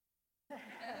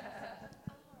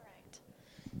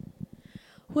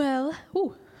Well,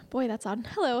 ooh, boy, that's on.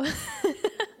 Hello.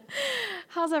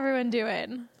 How's everyone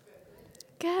doing?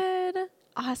 Good.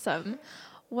 Awesome.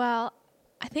 Well,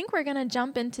 I think we're going to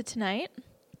jump into tonight.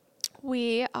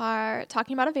 We are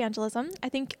talking about evangelism. I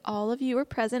think all of you were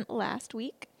present last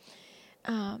week.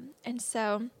 And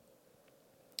so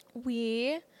do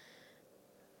we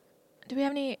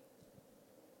have any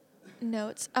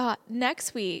notes?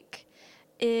 Next week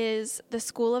is the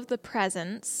School of the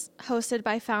Presence, hosted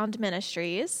by Found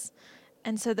Ministries.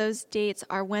 And so those dates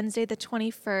are Wednesday the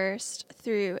 21st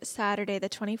through Saturday the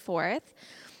 24th.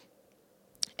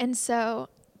 And so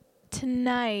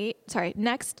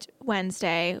next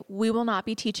Wednesday, we will not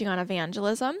be teaching on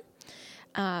evangelism.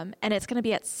 And it's going to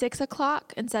be at 6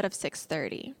 o'clock instead of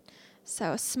 6:30.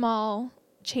 So a small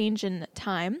change in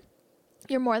time.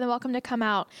 You're more than welcome to come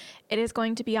out. It is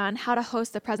going to be on how to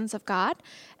host the presence of God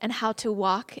and how to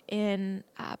walk in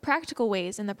practical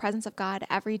ways in the presence of God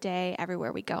every day,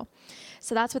 everywhere we go.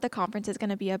 So that's what the conference is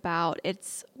going to be about.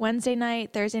 It's Wednesday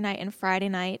night, Thursday night, and Friday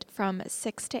night from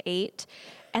 6 to 8.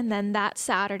 And then that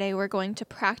Saturday, we're going to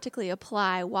practically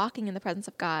apply walking in the presence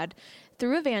of God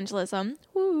through evangelism.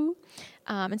 Woo!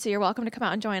 And so you're welcome to come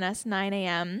out and join us 9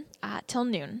 a.m. Till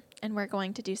noon. And we're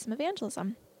going to do some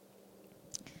evangelism.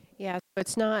 Yeah, so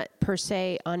it's not per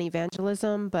se on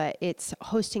evangelism, but it's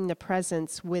hosting the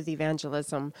presence with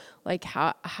evangelism, like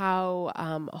how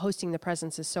hosting the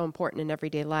presence is so important in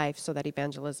everyday life so that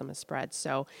evangelism is spread.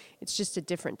 So it's just a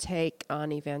different take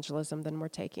on evangelism than we're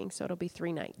taking. So it'll be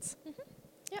 3 nights. Mm-hmm.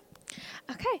 Yep.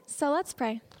 Okay, so let's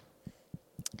pray.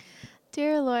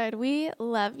 Dear Lord, we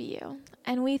love you,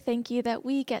 and we thank you that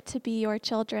we get to be your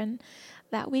children,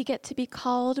 that we get to be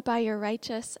called by your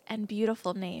righteous and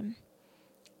beautiful name.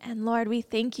 And Lord, we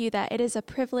thank you that it is a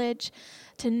privilege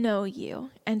to know you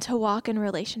and to walk in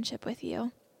relationship with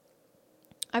you.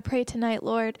 I pray tonight,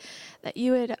 Lord, that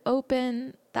you would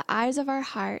open the eyes of our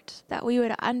heart, that we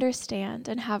would understand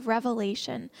and have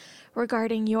revelation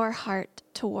regarding your heart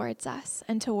towards us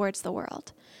and towards the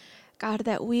world. God,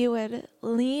 that we would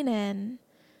lean in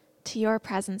to your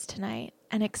presence tonight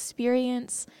and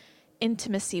experience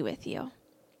intimacy with you,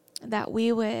 that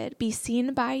we would be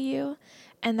seen by you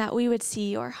and that we would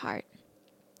see your heart.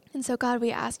 And so, God, we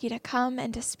ask you to come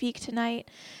and to speak tonight,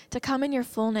 to come in your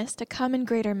fullness, to come in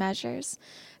greater measures.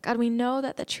 God, we know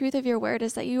that the truth of your word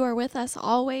is that you are with us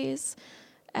always,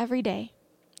 every day.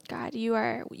 God, you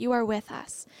are with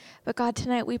us. But God,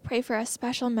 tonight we pray for a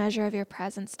special measure of your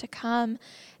presence to come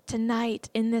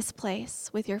tonight in this place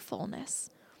with your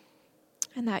fullness.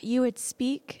 And that you would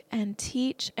speak and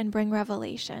teach and bring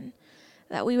revelation.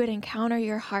 That we would encounter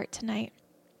your heart tonight.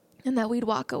 And that we'd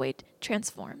walk away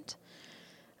transformed.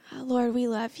 Lord, we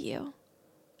love you.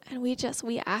 And we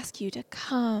ask you to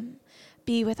come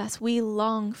be with us. We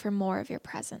long for more of your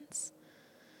presence.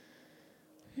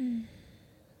 In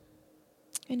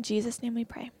Jesus' name we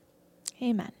pray.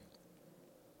 Amen.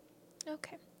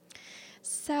 Okay.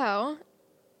 So,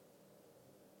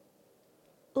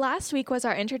 last week was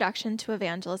our introduction to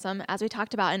evangelism as we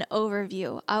talked about an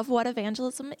overview of what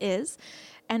evangelism is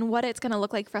and what it's going to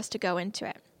look like for us to go into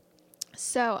it.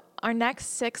 So our next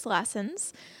 6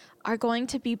 lessons are going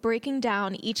to be breaking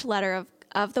down each letter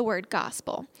of the word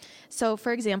gospel. So,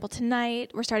 for example,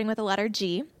 tonight we're starting with the letter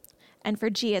G. And for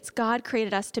G, it's God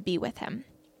created us to be with him.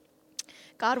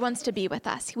 God wants to be with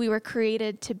us. We were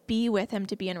created to be with him,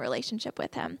 to be in relationship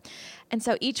with him. And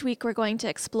so each week we're going to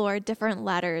explore different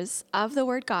letters of the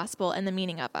word gospel and the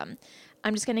meaning of them.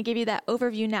 I'm just going to give you that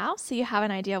overview now so you have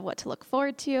an idea of what to look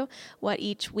forward to, what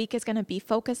each week is going to be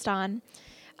focused on.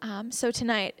 So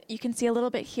tonight, you can see a little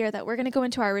bit here that we're going to go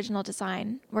into our original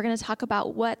design. We're going to talk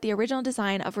about what the original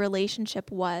design of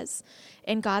relationship was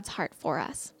in God's heart for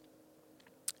us.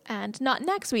 And not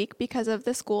next week because of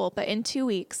the school, but in 2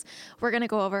 weeks, we're going to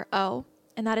go over O,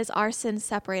 and that is our sin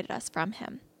separated us from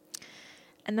him.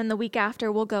 And then the week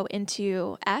after, we'll go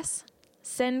into S,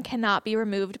 sin cannot be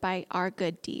removed by our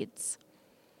good deeds.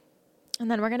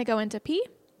 And then we're going to go into P,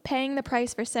 paying the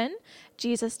price for sin,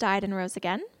 Jesus died and rose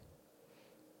again.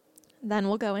 Then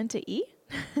we'll go into E.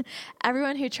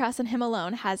 Everyone who trusts in him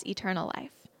alone has eternal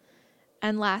life.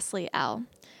 And lastly, L.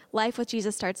 Life with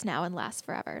Jesus starts now and lasts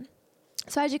forever.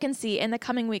 So as you can see, in the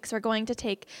coming weeks, we're going to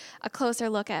take a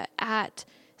closer look at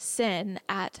sin,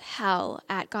 at hell,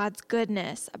 at God's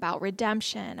goodness, about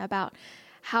redemption, about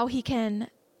how he can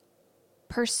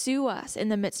pursue us in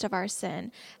the midst of our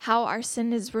sin, how our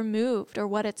sin is removed or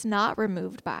what it's not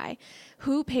removed by,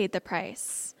 who paid the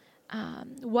price,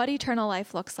 what eternal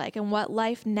life looks like and what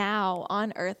life now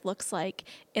on earth looks like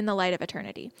in the light of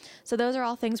eternity. So those are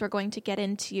all things we're going to get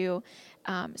into.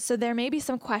 So there may be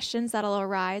some questions that'll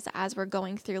arise as we're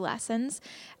going through lessons.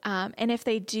 And if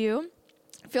they do,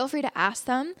 feel free to ask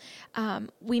them.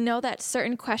 We know that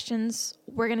certain questions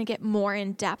we're going to get more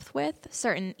in depth with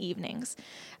certain evenings.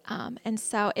 And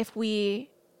so if we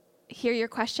hear your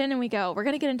question and we go, we're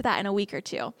going to get into that in a week or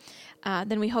two,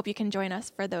 then we hope you can join us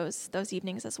for those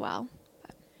evenings as well.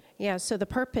 Yeah, so the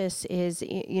purpose is,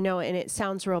 and it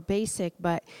sounds real basic,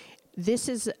 but this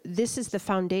is the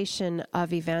foundation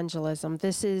of evangelism.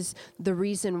 This is the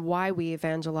reason why we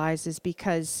evangelize, is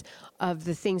because of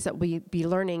the things that we be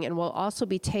learning, and we'll also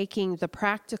be taking the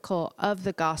practical of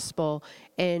the gospel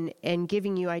and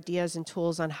giving you ideas and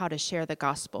tools on how to share the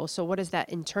gospel. So what does that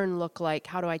in turn look like?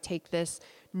 How do I take this,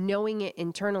 knowing it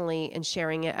internally and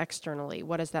sharing it externally?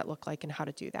 What does that look like and how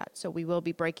to do that? So we will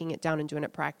be breaking it down and doing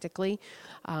it practically.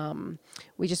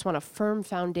 We just want a firm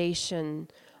foundation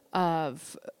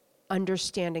of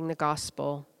understanding the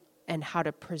gospel and how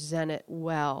to present it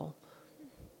well.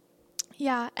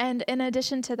 Yeah, and in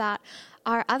addition to that,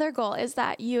 our other goal is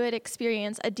that you would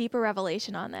experience a deeper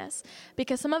revelation on this,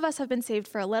 because some of us have been saved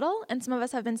for a little and some of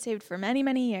us have been saved for many,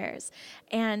 many years.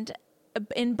 And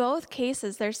in both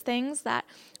cases, there's things that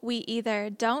we either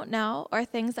don't know or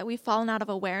things that we've fallen out of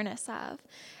awareness of.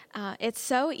 It's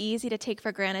so easy to take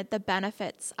for granted the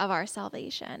benefits of our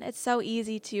salvation. It's so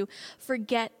easy to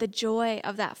forget the joy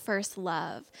of that first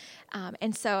love.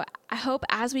 And so I hope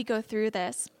as we go through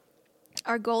this,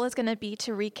 our goal is going to be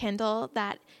to rekindle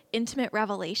that intimate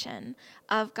revelation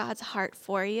of God's heart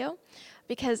for you,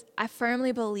 because I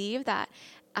firmly believe that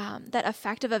that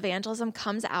effective evangelism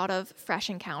comes out of fresh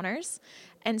encounters.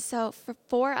 And so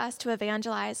for us to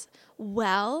evangelize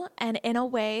well and in a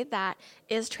way that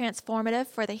is transformative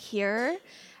for the hearer,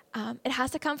 it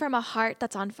has to come from a heart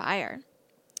that's on fire.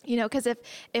 Because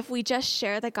if we just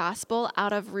share the gospel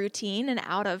out of routine and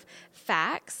out of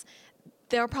facts,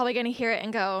 they're probably going to hear it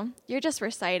and go, you're just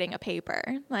reciting a paper.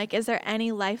 Like, is there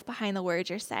any life behind the words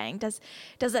you're saying? Does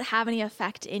it have any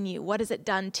effect in you? What has it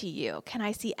done to you? Can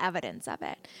I see evidence of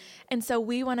it? And so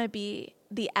we want to be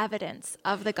the evidence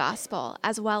of the gospel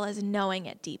as well as knowing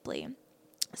it deeply.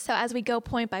 So as we go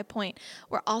point by point,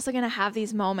 we're also going to have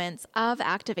these moments of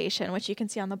activation, which you can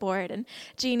see on the board. And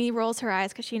Jeannie rolls her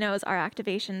eyes because she knows our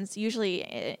activations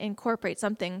usually incorporate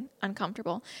something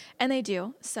uncomfortable. And they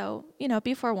do. So,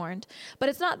 be forewarned. But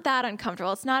it's not that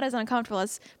uncomfortable. It's not as uncomfortable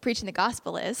as preaching the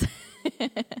gospel is.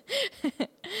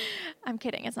 I'm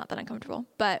kidding. It's not that uncomfortable.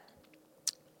 But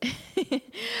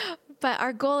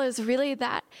our goal is really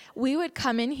that we would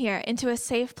come in here into a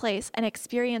safe place and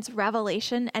experience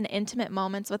revelation and intimate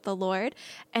moments with the Lord,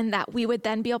 and that we would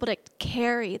then be able to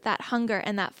carry that hunger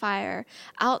and that fire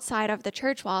outside of the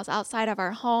church walls, outside of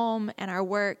our home and our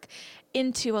work,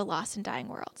 into a lost and dying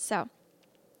world. So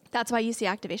that's why you see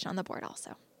activation on the board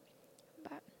also.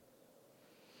 But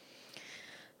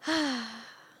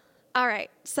all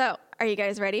right, so are you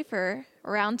guys ready for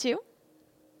round 2?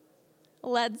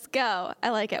 Let's go.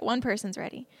 I like it. One person's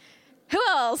ready. Who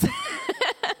else?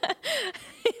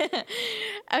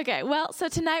 Okay, well, so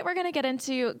tonight we're going to get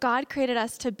into God created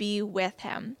us to be with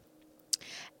him.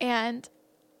 And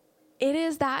it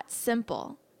is that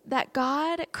simple, that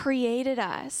God created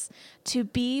us to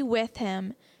be with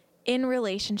him in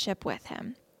relationship with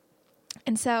him.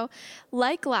 And so,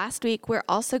 like last week, we're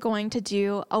also going to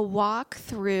do a walk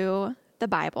through the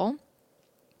Bible.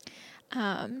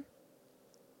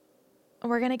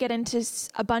 We're going to get into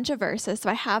a bunch of verses, so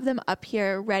I have them up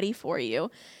here ready for you,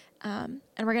 and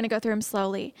we're going to go through them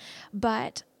slowly.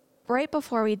 But right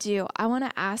before we do, I want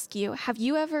to ask you, have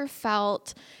you ever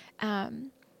felt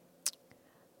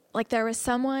like there was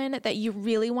someone that you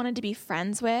really wanted to be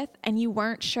friends with, and you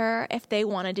weren't sure if they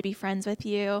wanted to be friends with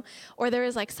you, or there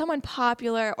was like someone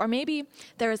popular, or maybe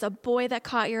there was a boy that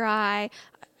caught your eye,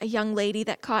 a young lady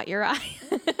that caught your eye,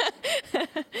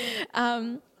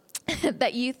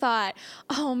 that you thought,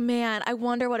 oh man, I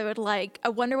wonder what it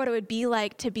would be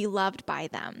like to be loved by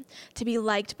them, to be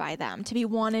liked by them, to be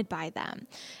wanted by them.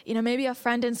 Maybe a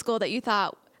friend in school that you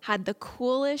thought had the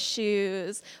coolest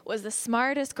shoes, was the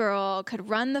smartest girl, could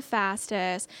run the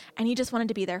fastest, and you just wanted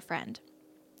to be their friend.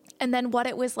 And then what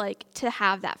it was like to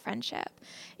have that friendship.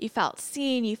 You felt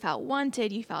seen, you felt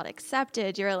wanted, you felt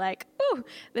accepted. You were like, ooh,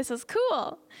 this is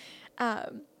cool.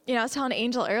 I was telling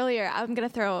Angel earlier, I'm going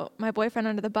to throw my boyfriend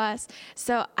under the bus.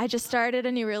 So I just started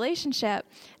a new relationship,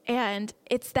 and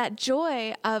it's that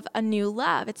joy of a new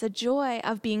love. It's a joy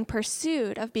of being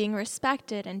pursued, of being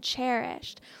respected and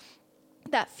cherished.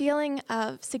 That feeling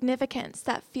of significance,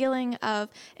 that feeling of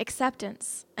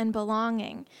acceptance and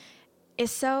belonging.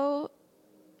 is so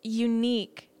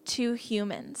unique to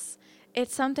humans.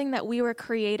 It's something that we were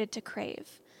created to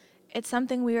crave. It's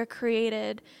something we were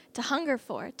created to hunger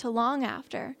for, to long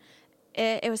after.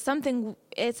 It was something,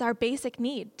 it's our basic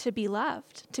need to be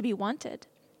loved, to be wanted.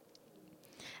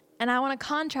 And I want to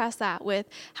contrast that with,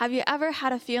 have you ever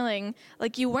had a feeling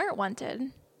like you weren't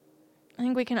wanted? I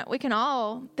think we can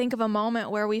all think of a moment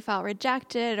where we felt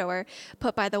rejected or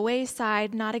put by the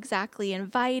wayside, not exactly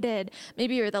invited.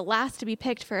 Maybe you were the last to be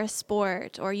picked for a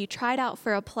sport, or you tried out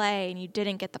for a play and you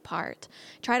didn't get the part.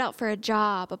 Tried out for a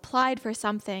job, applied for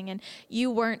something, and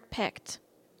you weren't picked.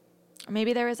 Or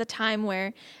maybe there was a time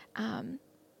where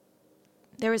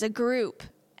there was a group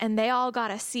and they all got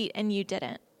a seat and you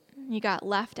didn't. You got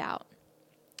left out.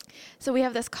 So we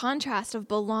have this contrast of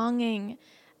belonging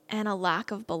and a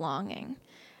lack of belonging.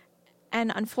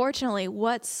 And unfortunately,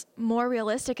 what's more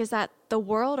realistic is that the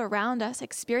world around us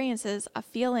experiences a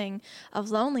feeling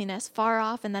of loneliness far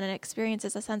often than it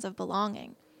experiences a sense of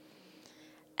belonging.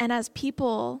 And as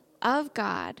people of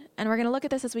God, and we're going to look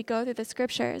at this as we go through the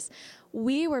scriptures,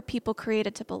 we were people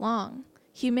created to belong.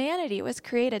 Humanity was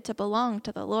created to belong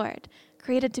to the Lord,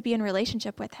 created to be in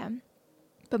relationship with him.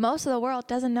 But most of the world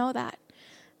doesn't know that.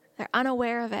 They're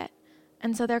unaware of it.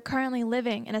 And so they're currently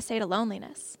living in a state of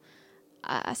loneliness,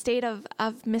 a state of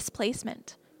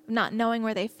misplacement, not knowing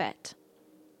where they fit.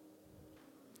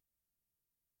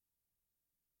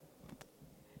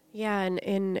 Yeah,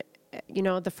 and you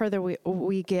know, the further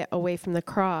we get away from the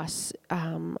cross,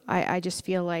 I just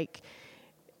feel like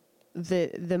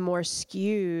the more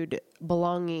skewed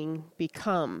belonging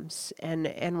becomes,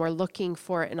 and we're looking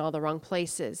for it in all the wrong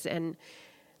places. And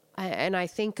I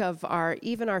think of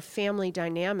our family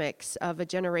dynamics of a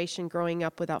generation growing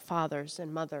up without fathers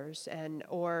and mothers,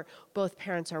 or both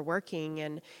parents are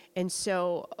working, and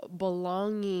so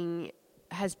belonging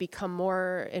has become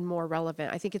more and more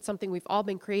relevant. I think it's something we've all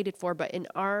been created for, but in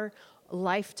our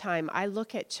lifetime, I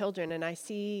look at children and I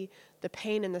see the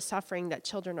pain and the suffering that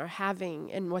children are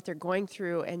having and what they're going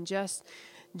through, and just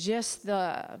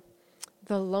the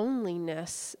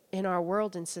loneliness in our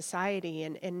world and society,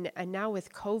 and now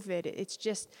with COVID,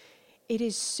 it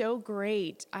is so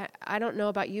great. I don't know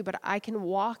about you, but I can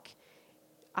walk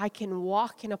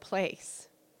in a place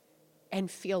and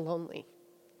feel lonely,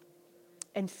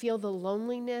 and feel the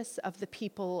loneliness of the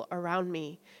people around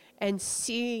me, and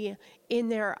see in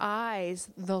their eyes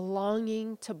the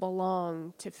longing to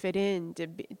belong, to fit in,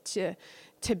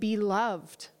 to be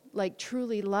loved, like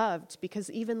truly loved,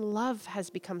 because even love has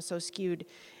become so skewed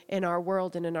in our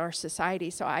world and in our society.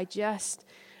 So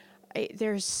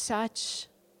there's such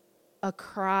a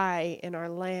cry in our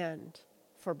land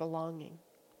for belonging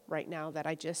right now that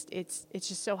it's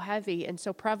just so heavy and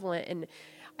so prevalent, and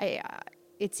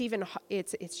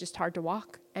it's just hard to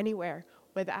walk anywhere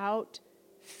without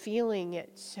feeling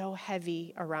it so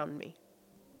heavy around me.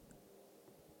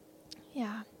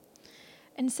 Yeah.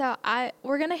 And so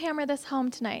we're going to hammer this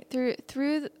home tonight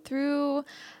through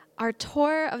our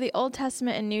tour of the Old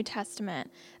Testament and New Testament.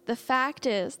 The fact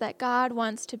is that God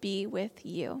wants to be with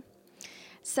you.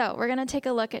 So we're going to take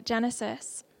a look at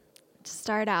Genesis to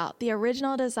start out, the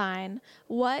original design.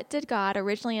 What did God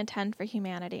originally intend for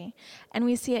humanity? And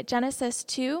we see it Genesis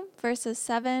 2, verses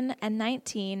 7 and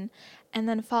 19, and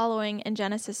then following in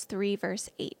Genesis 3, verse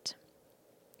 8.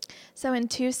 So in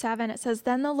 2:7, it says,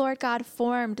 "Then the Lord God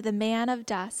formed the man of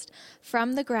dust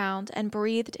from the ground and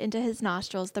breathed into his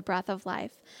nostrils the breath of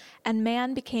life, and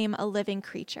man became a living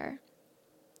creature."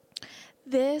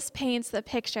 This paints the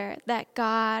picture that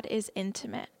God is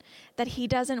intimate, that he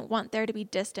doesn't want there to be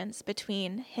distance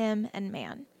between him and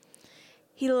man.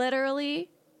 He literally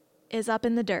is up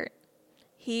in the dirt.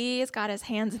 He's got his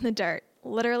hands in the dirt,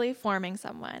 literally forming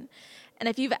someone. And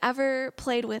if you've ever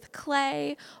played with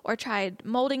clay or tried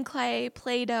molding clay,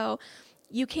 Play-Doh,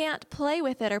 you can't play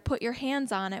with it or put your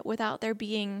hands on it without there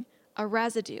being a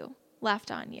residue left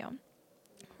on you,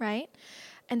 right?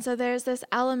 And so there's this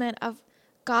element of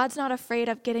God's not afraid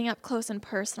of getting up close and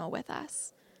personal with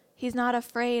us. He's not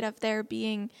afraid of there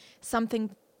being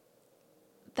something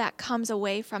that comes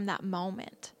away from that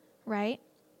moment, right?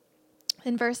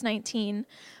 In verse 19,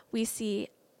 we see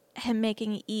him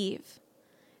making Eve.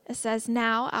 It says,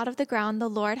 "Now out of the ground the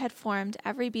Lord had formed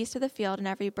every beast of the field and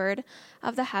every bird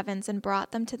of the heavens and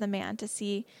brought them to the man to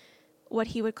see what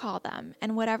he would call them.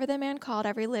 And whatever the man called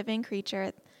every living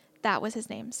creature, that was his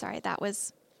name." Sorry, that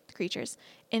was creatures.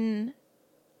 In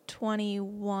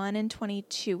 21 and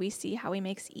 22, we see how he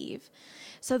makes Eve.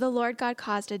 So the Lord God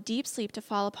caused a deep sleep to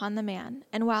fall upon the man,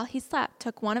 and while he slept,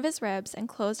 took one of his ribs and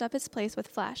closed up its place with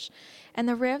flesh. And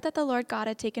the rib that the Lord God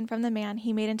had taken from the man,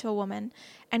 he made into a woman,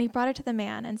 and he brought it to the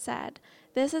man and said,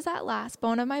 "This is at last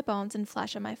bone of my bones and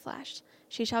flesh of my flesh.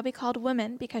 She shall be called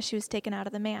woman because she was taken out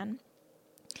of the man."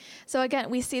 So again,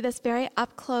 we see this very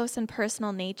up close and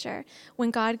personal nature.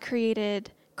 When God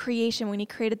created creation, when he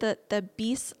created the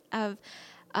beasts of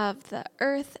the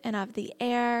earth and of the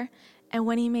air, and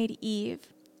when he made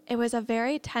Eve, it was a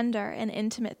very tender and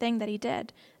intimate thing that he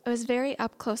did. It was very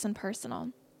up close and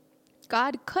personal.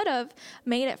 God could have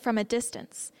made it from a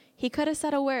distance. He could have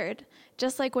said a word,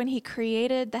 just like when he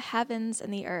created the heavens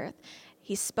and the earth.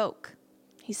 He spoke.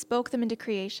 He spoke them into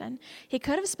creation. He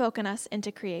could have spoken us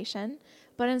into creation,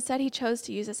 but instead he chose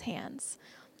to use his hands.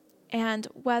 And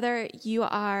whether you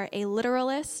are a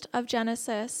literalist of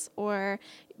Genesis or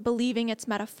believing it's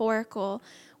metaphorical,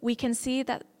 we can see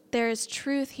that there is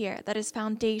truth here that is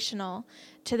foundational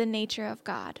to the nature of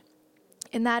God.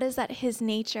 And that is that his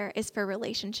nature is for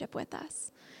relationship with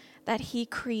us, that he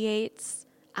creates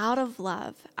out of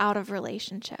love, out of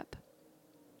relationship.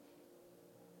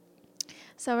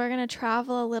 So we're going to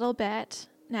travel a little bit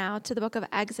now to the book of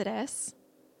Exodus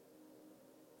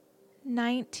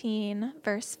 19,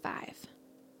 verse 5.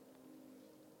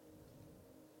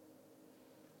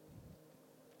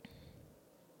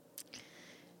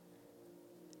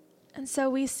 And so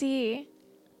we see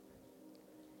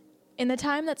in the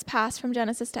time that's passed from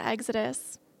Genesis to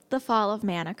Exodus, the fall of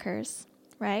man occurs,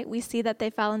 right? We see that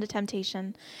they fell into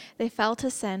temptation, they fell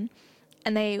to sin,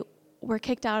 and they were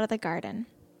kicked out of the garden.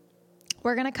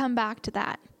 We're going to come back to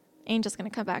that. Angel's going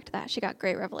to come back to that. She got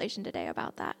great revelation today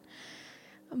about that.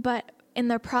 But in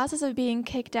the process of being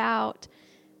kicked out,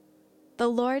 the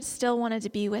Lord still wanted to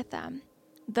be with them.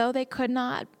 Though they could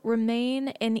not remain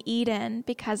in Eden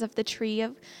because of the tree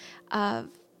of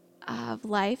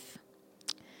life,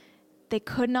 they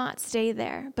could not stay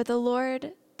there. But the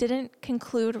Lord didn't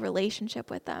conclude a relationship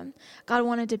with them. God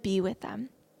wanted to be with them.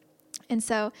 And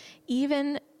so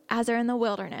even as they're in the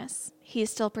wilderness, he is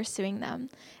still pursuing them.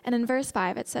 And in verse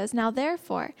 5, it says, "Now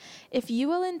therefore, if you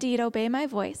will indeed obey my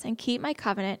voice and keep my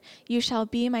covenant, you shall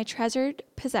be my treasured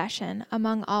possession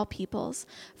among all peoples,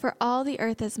 for all the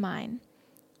earth is mine."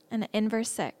 And in verse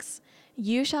 6,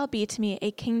 "You shall be to me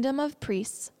a kingdom of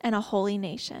priests and a holy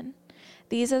nation.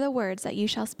 These are the words that you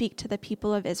shall speak to the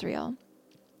people of Israel."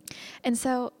 And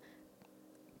so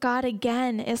God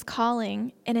again is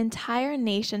calling an entire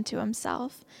nation to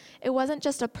himself. It wasn't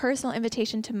just a personal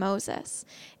invitation to Moses.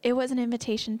 It was an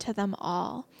invitation to them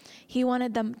all. He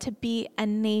wanted them to be a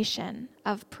nation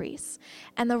of priests.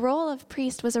 And the role of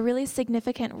priest was a really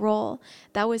significant role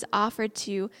that was offered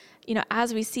to,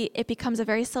 as we see, it becomes a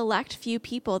very select few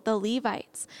people. The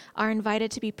Levites are invited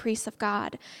to be priests of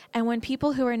God. And when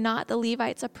people who are not the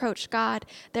Levites approached God,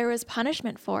 there was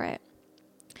punishment for it.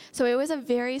 So it was a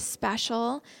very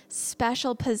special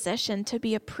position to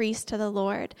be a priest to the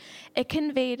Lord. It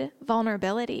conveyed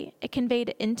vulnerability. It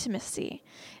conveyed intimacy.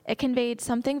 It conveyed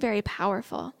something very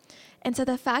powerful. And so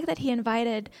the fact that he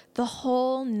invited the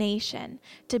whole nation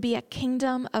to be a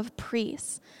kingdom of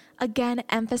priests, again,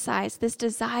 emphasized this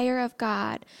desire of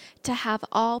God to have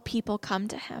all people come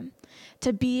to him,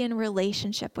 to be in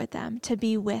relationship with them, to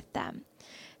be with them.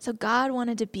 So God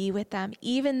wanted to be with them,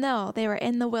 even though they were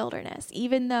in the wilderness,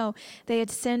 even though they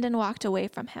had sinned and walked away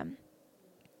from him.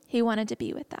 He wanted to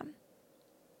be with them.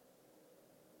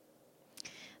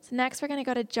 So next we're going to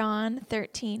go to John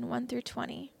 13, 1 through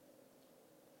 20.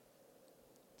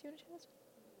 Do you want to share this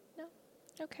one?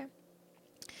 No? Okay.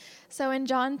 So in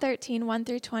John 13, 1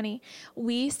 through 20,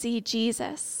 we see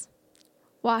Jesus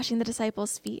washing the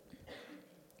disciples' feet,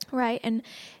 right? And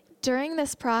during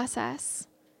this process,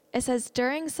 it says,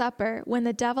 "During supper, when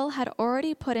the devil had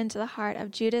already put into the heart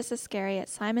of Judas Iscariot,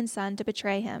 Simon's son, to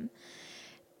betray him,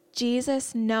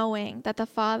 Jesus, knowing that the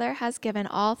Father has given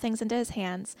all things into his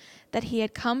hands, that he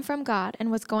had come from God and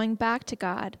was going back to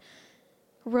God,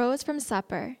 rose from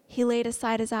supper. He laid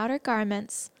aside his outer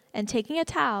garments, and taking a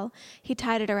towel, he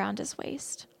tied it around his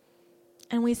waist."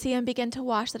 And we see him begin to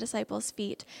wash the disciples'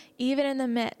 feet, even in the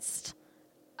midst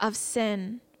of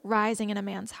sin rising in a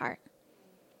man's heart.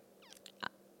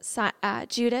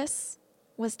 Judas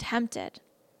was tempted,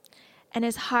 and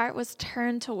his heart was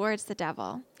turned towards the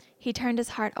devil. He turned his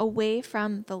heart away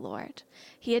from the Lord.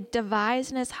 He had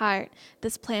devised in his heart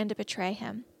this plan to betray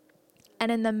him.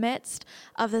 And in the midst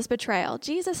of this betrayal,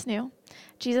 Jesus knew.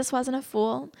 Jesus wasn't a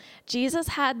fool. Jesus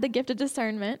had the gift of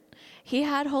discernment. He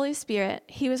had Holy Spirit.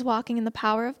 He was walking in the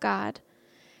power of God,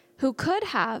 who could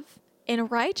have, in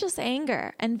righteous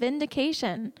anger and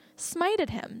vindication, smited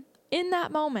him. in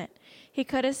that moment, he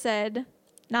could have said,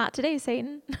 not today,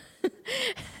 Satan.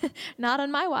 Not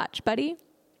on my watch, buddy.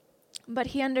 But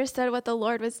he understood what the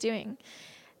Lord was doing.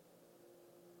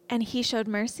 And he showed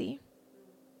mercy.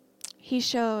 He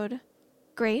showed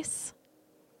grace.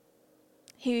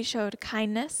 He showed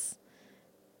kindness.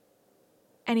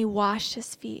 And he washed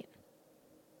his feet.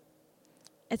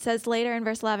 It says later in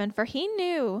verse 11, for he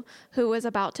knew who was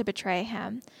about to betray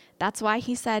him. That's why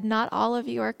he said, not all of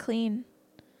you are clean.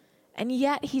 And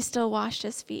yet he still washed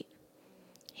his feet.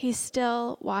 He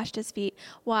still washed his feet.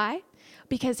 Why?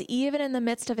 Because even in the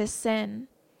midst of his sin,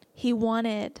 he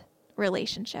wanted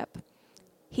relationship.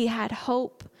 He had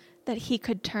hope that he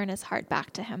could turn his heart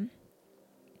back to him.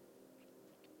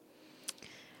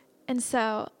 And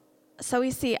so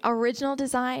we see original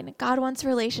design. God wants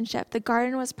relationship. The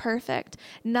garden was perfect.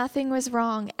 Nothing was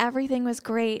wrong. Everything was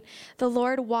great. The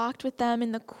Lord walked with them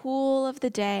in the cool of the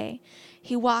day.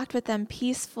 He walked with them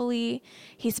peacefully.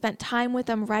 He spent time with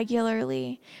them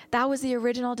regularly. That was the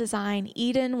original design.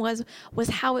 Eden was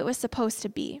how it was supposed to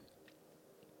be.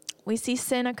 We see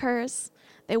sin occurs.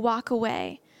 They walk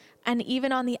away. And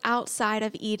even on the outside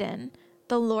of Eden,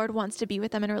 the Lord wants to be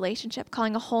with them in a relationship,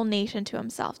 calling a whole nation to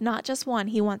himself. Not just one,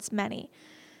 he wants many.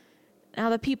 Now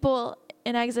the people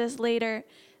in Exodus later,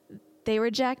 they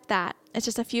reject that. It's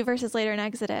just a few verses later in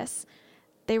Exodus.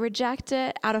 They reject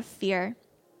it out of fear.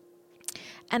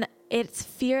 And it's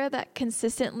fear that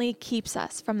consistently keeps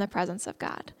us from the presence of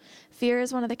God. Fear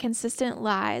is one of the consistent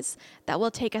lies that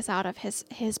will take us out of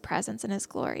his presence and his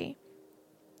glory.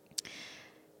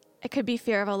 It could be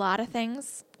fear of a lot of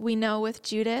things. We know with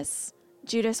Judas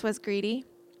was greedy.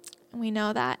 We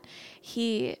know that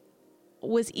he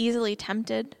was easily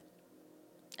tempted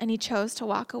and he chose to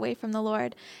walk away from the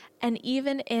Lord. And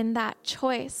even in that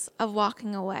choice of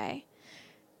walking away,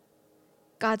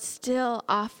 God still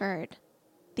offered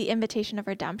the invitation of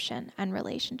redemption and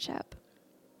relationship.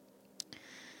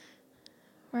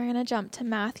 We're going to jump to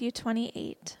Matthew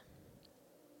 28.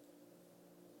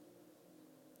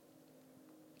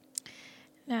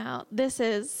 Now, this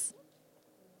is,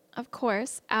 of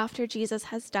course, after Jesus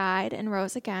has died and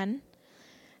rose again.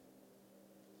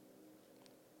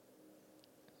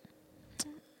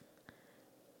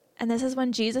 And this is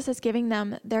when Jesus is giving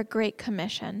them their great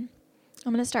commission.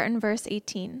 I'm going to start in verse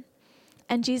 18.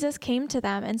 And Jesus came to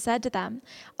them and said to them,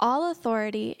 all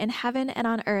authority in heaven and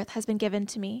on earth has been given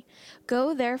to me.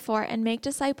 Go therefore and make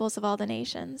disciples of all the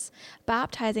nations,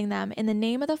 baptizing them in the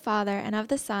name of the Father and of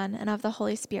the Son and of the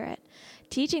Holy Spirit,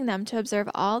 teaching them to observe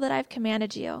all that I've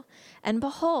commanded you. And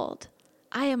behold,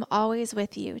 I am always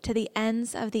with you to the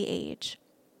ends of the age.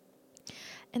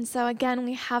 And so again,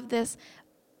 we have this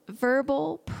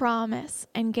verbal promise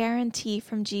and guarantee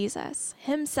from Jesus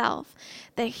himself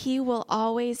that he will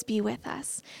always be with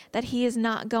us, that he is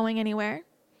not going anywhere.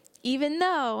 Even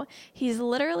though he's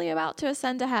literally about to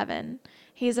ascend to heaven,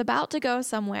 he's about to go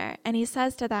somewhere, and he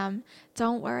says to them,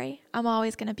 don't worry, I'm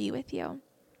always going to be with you.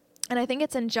 And I think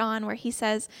it's in John where he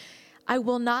says, I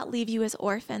will not leave you as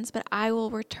orphans, but I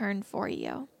will return for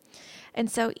you. And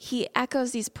so he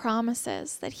echoes these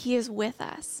promises that he is with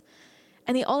us.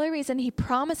 And the only reason he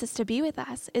promises to be with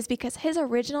us is because his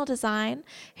original design,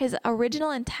 his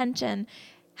original intention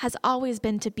has always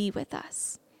been to be with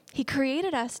us. He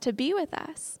created us to be with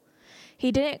us.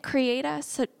 He didn't create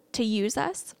us to use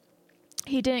us.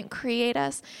 He didn't create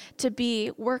us to be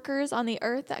workers on the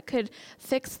earth that could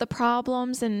fix the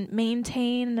problems and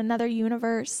maintain another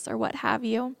universe or what have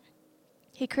you.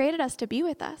 He created us to be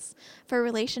with us, for a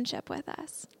relationship with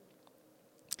us.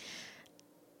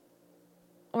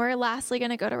 We're lastly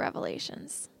going to go to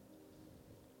Revelations.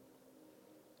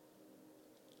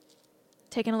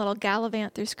 Taking a little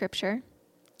gallivant through Scripture.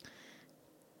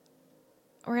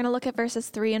 We're going to look at verses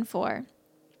 3 and 4.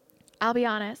 I'll be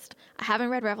honest, I haven't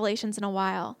read Revelations in a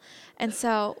while. And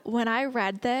so when I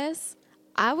read this,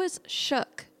 I was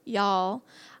shook, y'all.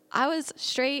 I was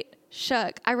straight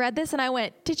shook. I read this and I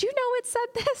went, did you know it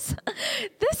said this?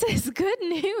 This is good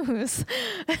news.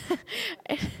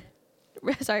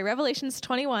 Sorry, Revelations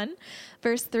 21,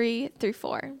 verse 3 through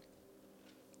 4.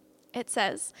 It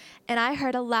says, and I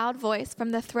heard a loud voice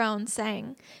from the throne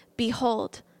saying,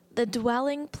 behold, the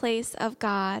dwelling place of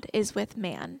God is with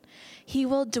man. He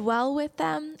will dwell with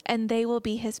them, and they will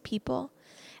be his people.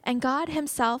 And God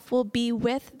himself will be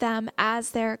with them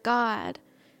as their God.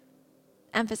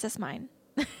 Emphasis mine.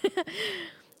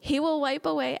 He will wipe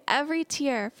away every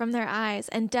tear from their eyes,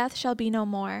 and death shall be no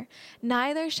more.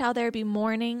 Neither shall there be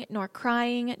mourning, nor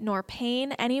crying, nor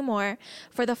pain any more,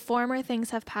 for the former things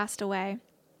have passed away.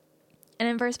 And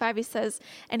in verse 5 he says,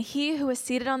 and he who was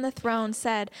seated on the throne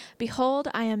said, behold,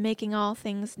 I am making all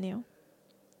things new.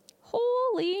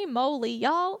 Holy moly,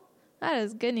 y'all. That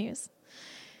is good news.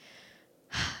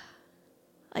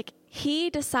 Like, he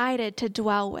decided to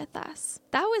dwell with us.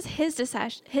 That was his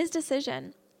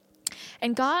decision.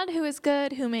 And God, who is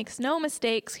good, who makes no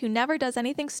mistakes, who never does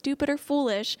anything stupid or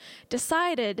foolish,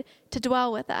 decided to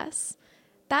dwell with us.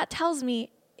 That tells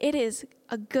me it is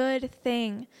a good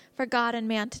thing for God and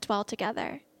man to dwell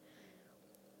together.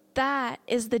 That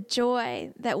is the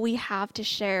joy that we have to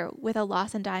share with a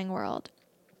lost and dying world.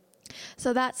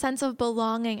 So that sense of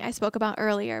belonging I spoke about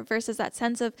earlier versus that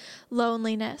sense of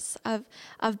loneliness, of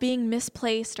being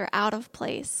misplaced or out of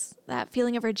place, that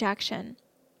feeling of rejection,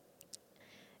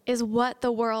 is what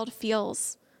the world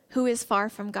feels who is far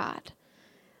from God.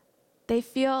 They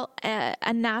feel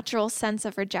a natural sense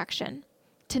of rejection,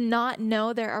 to not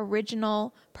know their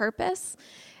original purpose.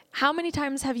 How many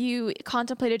times have you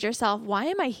contemplated yourself, why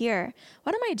am I here?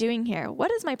 What am I doing here?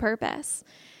 What is my purpose?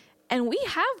 And we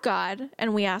have God,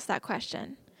 and we ask that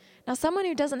question. Now, someone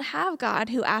who doesn't have God,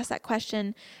 who asks that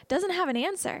question, doesn't have an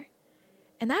answer.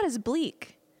 And that is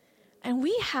bleak. And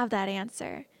we have that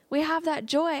answer. We have that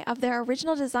joy of their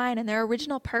original design and their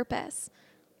original purpose.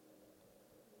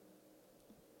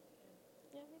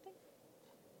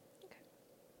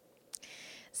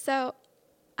 So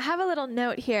I have a little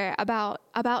note here about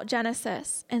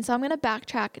Genesis. And so I'm going to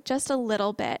backtrack just a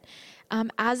little bit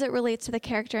as it relates to the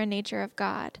character and nature of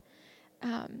God.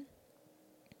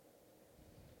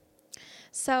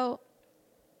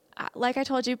 Like I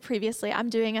told you previously, I'm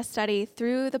doing a study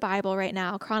through the Bible right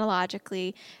now,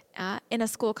 chronologically, in a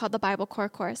school called the Bible Core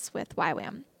Course with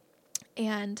YWAM.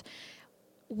 And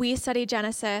we studied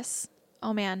Genesis,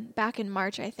 back in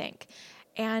March, I think.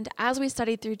 And as we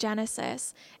studied through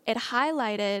Genesis, it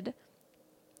highlighted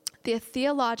the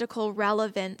theological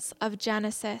relevance of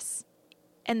Genesis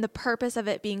and the purpose of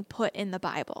it being put in the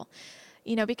Bible.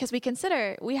 You know, because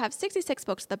we have 66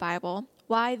 books of the Bible.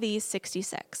 Why these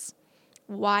 66?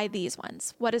 Why these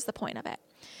ones? What is the point of it?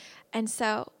 And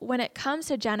so when it comes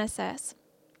to Genesis,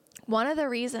 one of the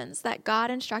reasons that God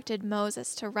instructed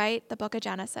Moses to write the book of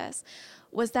Genesis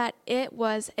was that it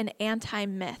was an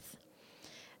anti-myth.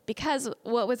 Because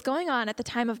what was going on at the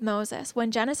time of Moses,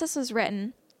 when Genesis was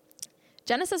written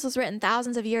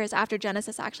thousands of years after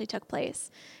Genesis actually took place.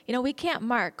 You know, we can't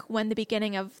mark when the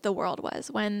beginning of the world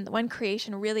was, when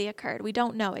creation really occurred. We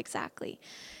don't know exactly.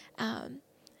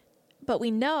 But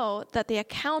we know that the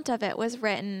account of it was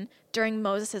written during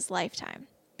Moses' lifetime,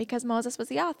 because Moses was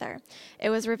the author. It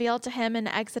was revealed to him in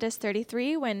Exodus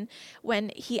 33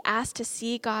 when he asked to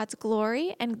see God's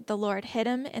glory, and the Lord hid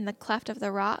him in the cleft of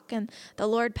the rock, and the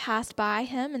Lord passed by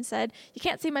him and said, "You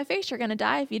can't see my face, you're going to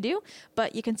die if you do,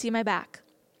 but you can see my back."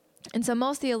 And so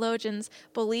most theologians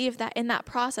believe that in that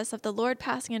process of the Lord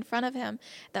passing in front of him,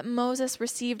 that Moses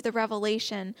received the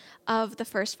revelation of the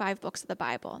first 5 books of the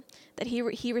Bible, that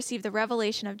he received the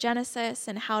revelation of Genesis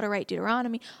and how to write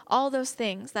Deuteronomy, all those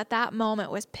things, that moment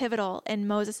was pivotal in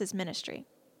Moses' ministry.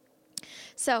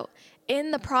 So in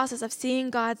the process of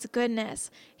seeing God's goodness,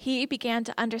 he began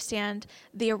to understand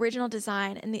the original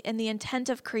design and the intent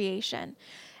of creation.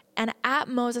 And at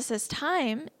Moses'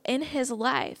 time in his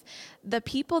life, the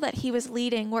people that he was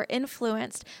leading were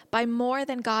influenced by more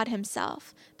than God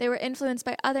himself. They were influenced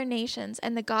by other nations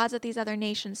and the gods that these other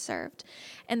nations served.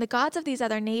 And the gods of these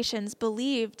other nations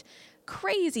believed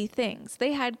crazy things.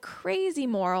 They had crazy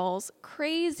morals,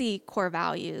 crazy core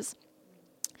values.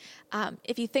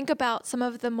 If you think about some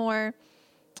of the more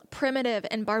primitive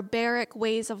and barbaric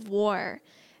ways of war,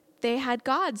 they had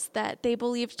gods that they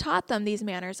believed taught them these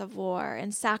manners of war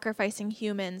and sacrificing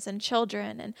humans and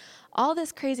children and all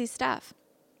this crazy stuff.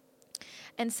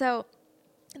 And so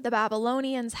the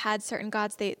Babylonians had certain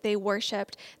gods they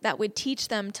worshipped that would teach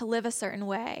them to live a certain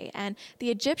way. And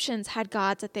the Egyptians had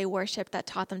gods that they worshipped that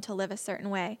taught them to live a certain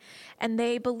way. And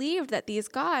they believed that these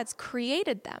gods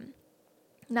created them.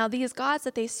 Now, these gods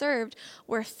that they served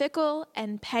were fickle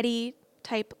and petty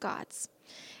type gods.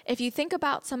 If you think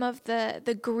about some of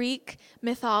the Greek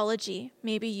mythology,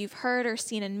 maybe you've heard or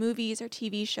seen in movies or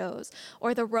TV shows,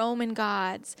 or the Roman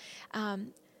gods,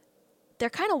 they're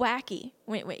kind of wacky.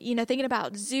 Thinking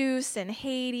about Zeus and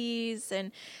Hades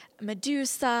and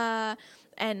Medusa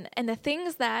and the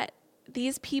things that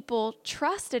these people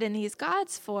trusted in these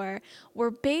gods for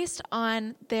were based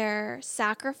on their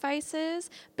sacrifices,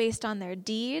 based on their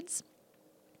deeds.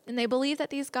 And they believed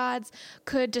that these gods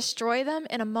could destroy them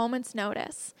in a moment's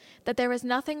notice, that there was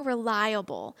nothing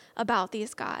reliable about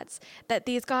these gods, that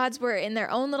these gods were in their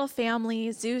own little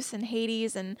family, Zeus and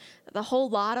Hades and the whole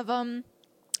lot of them.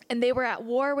 And they were at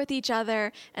war with each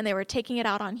other, and they were taking it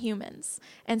out on humans.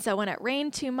 And so when it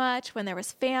rained too much, when there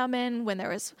was famine, when there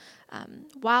was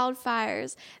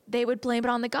wildfires, they would blame it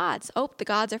on the gods. Oh, the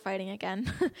gods are fighting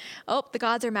again. Oh, the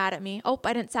gods are mad at me. Oh,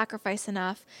 I didn't sacrifice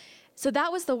enough. So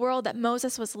that was the world that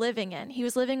Moses was living in. He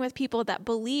was living with people that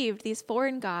believed these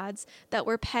foreign gods that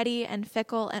were petty and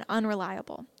fickle and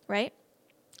unreliable, right?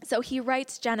 So he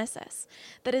writes Genesis,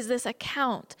 that is this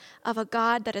account of a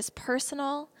God that is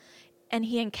personal, and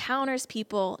he encounters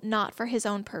people not for his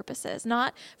own purposes,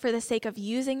 not for the sake of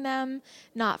using them,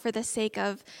 not for the sake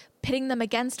of pitting them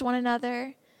against one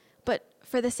another, but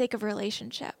for the sake of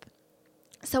relationship.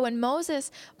 So when Moses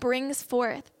brings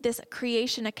forth this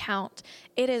creation account,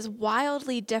 it is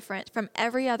wildly different from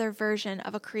every other version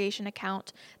of a creation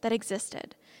account that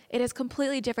existed. It is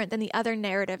completely different than the other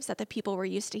narratives that the people were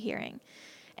used to hearing.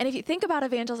 And if you think about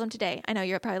evangelism today, I know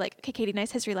you're probably like, okay, Katie,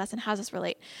 nice history lesson. How does this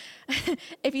relate?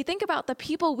 If you think about the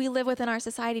people we live with in our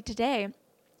society today,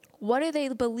 what do they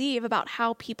believe about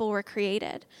how people were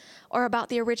created or about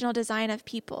the original design of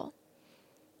people?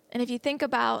 And if you think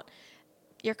about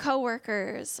your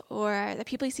coworkers or the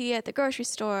people you see at the grocery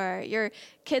store, your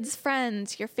kids'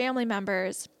 friends, your family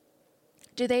members,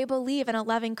 do they believe in a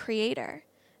loving creator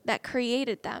that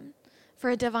created them for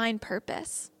a divine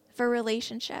purpose, for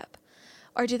relationship?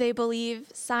 Or do they believe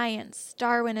science,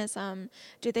 Darwinism?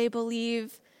 Do they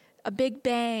believe a Big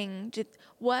Bang?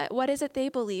 What is it they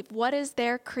believe? What is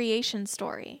their creation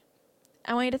story?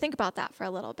 I want you to think about that for a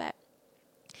little bit.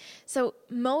 So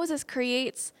Moses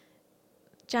creates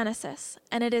Genesis,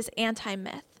 and it is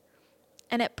anti-myth.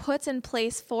 And it puts in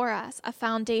place for us a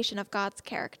foundation of God's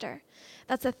character.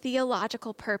 That's the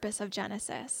theological purpose of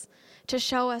Genesis, to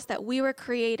show us that we were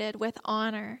created with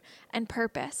honor and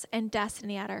purpose and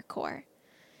destiny at our core.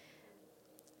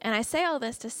 And I say all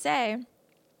this to say,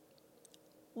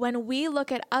 when we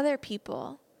look at other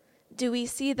people, do we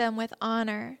see them with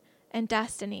honor and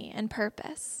destiny and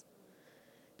purpose?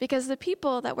 Because the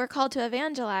people that we're called to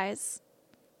evangelize,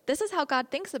 this is how God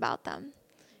thinks about them.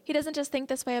 He doesn't just think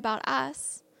this way about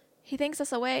us. He thinks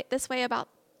this way about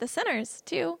the sinners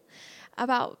too,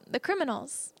 about the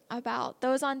criminals, about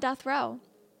those on death row,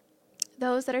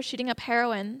 those that are shooting up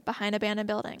heroin behind abandoned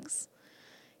buildings.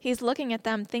 He's looking at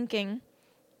them thinking,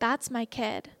 that's my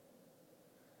kid.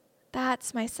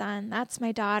 That's my son. That's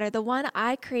my daughter, the one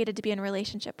I created to be in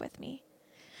relationship with me.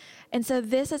 And so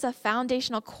this is a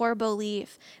foundational core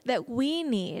belief that we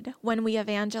need when we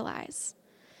evangelize,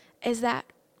 is that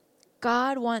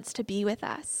God wants to be with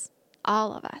us,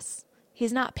 all of us.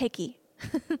 He's not picky.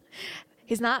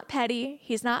 He's not petty.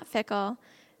 He's not fickle.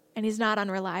 And he's not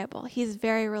unreliable. He's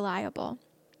very reliable.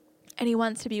 And he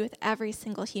wants to be with every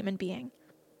single human being.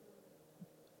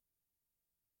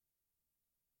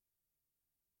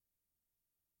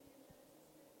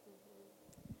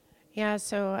 Yeah,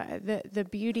 so the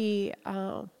beauty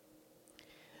of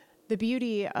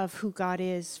who God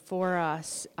is for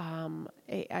us, I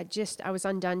was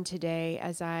undone today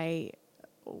as I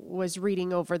was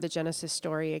reading over the Genesis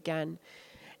story again.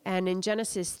 And in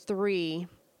Genesis 3,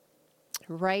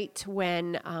 right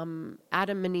when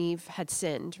Adam and Eve had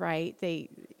sinned, right?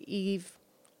 Eve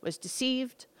was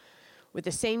deceived with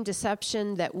the same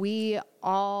deception that we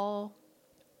all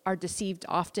are deceived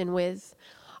often with.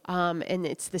 And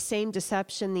it's the same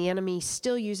deception the enemy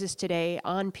still uses today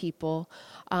on people.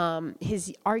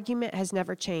 His argument has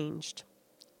never changed,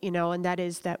 and that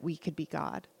is that we could be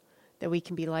God, that we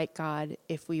can be like God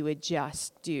if we would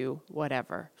just do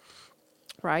whatever,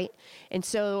 right? And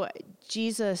so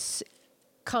Jesus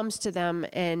comes to them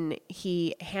and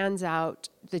he hands out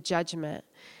the judgment,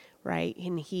 right?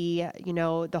 And he,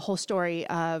 the whole story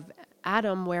of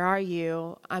Adam, where are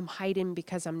you? I'm hiding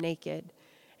because I'm naked.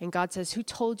 And God says, who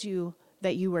told you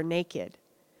that you were naked?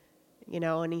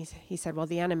 And he said, well,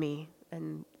 the enemy.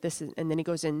 And then he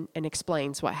goes in and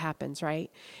explains what happens,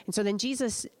 right? And so then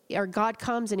God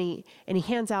comes and he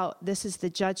hands out, this is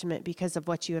the judgment because of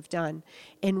what you have done.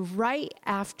 And right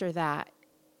after that,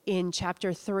 in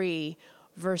chapter 3,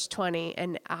 verse 20,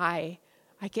 and I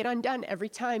get undone every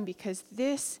time because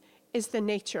this is the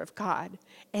nature of God.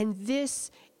 And this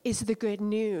is the good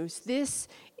news. This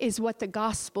is what the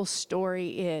gospel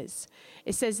story is.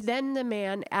 It says, then the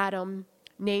man, Adam,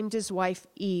 named his wife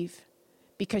Eve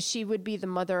because she would be the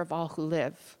mother of all who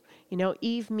live.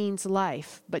 Eve means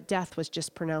life, but death was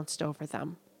just pronounced over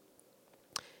them.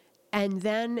 And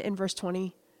then in verse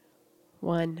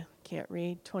 21, can't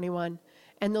read, 21,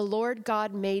 and the Lord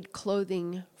God made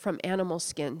clothing from animal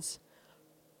skins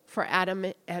for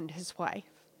Adam and his wife.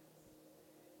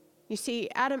 You see,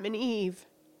 Adam and Eve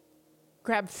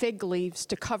grabbed fig leaves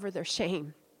to cover their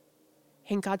shame.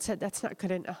 And God said, that's not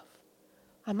good enough.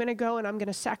 I'm going to go and I'm going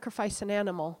to sacrifice an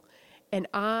animal, and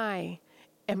I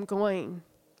am going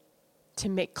to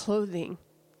make clothing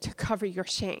to cover your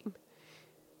shame.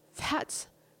 That's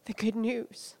the good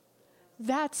news.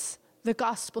 That's the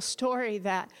gospel story,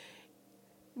 that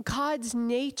God's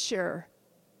nature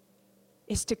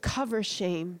is to cover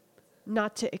shame,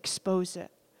 not to expose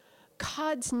it.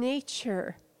 God's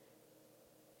nature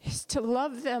is to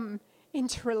love them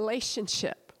into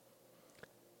relationship,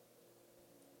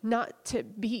 not to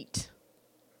beat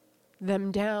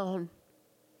them down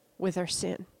with our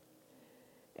sin.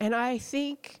 And I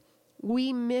think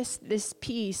we miss this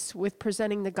piece with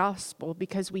presenting the gospel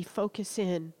because we focus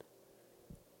in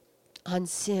on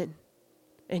sin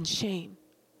and shame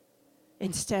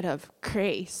instead of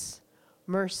grace,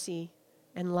 mercy,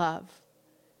 and love.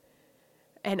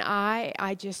 And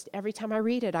I just, every time I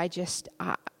read it,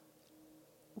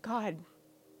 God,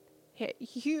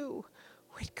 you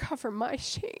would cover my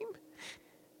shame.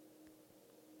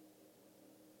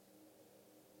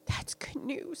 That's good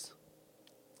news.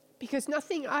 Because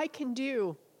nothing I can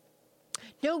do,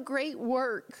 no great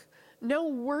work, no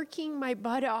working my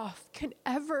butt off can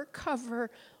ever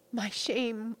cover my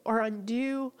shame or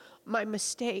undo my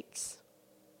mistakes.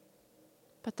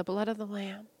 But the blood of the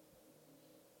Lamb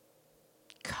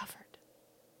covered.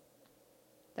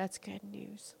 That's good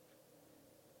news.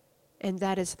 And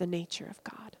that is the nature of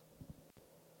God.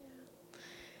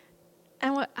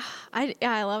 And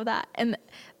I love that. And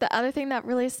the other thing that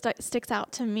really sticks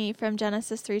out to me from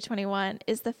Genesis 3:21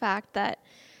 is the fact that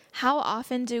how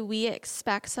often do we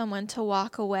expect someone to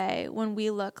walk away when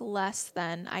we look less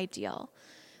than ideal?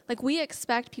 Like, we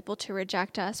expect people to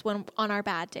reject us when on our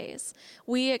bad days.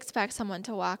 We expect someone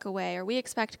to walk away, or we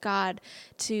expect God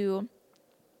to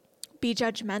be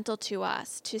judgmental to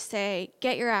us, to say,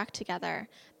 get your act together.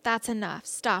 That's enough.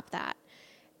 Stop that.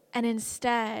 And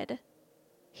instead,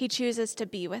 he chooses to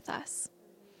be with us.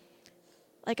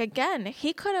 Like, again,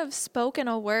 he could have spoken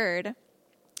a word.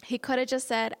 He could have just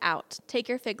said, out, take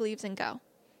your fig leaves and go.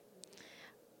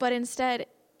 But instead,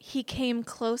 he came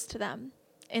close to them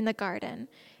in the garden.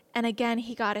 And again,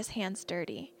 he got his hands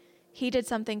dirty. He did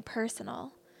something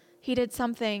personal. He did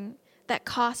something that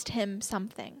cost him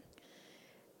something.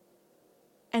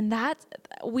 And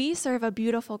we serve a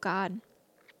beautiful God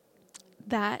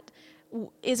that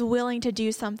is willing to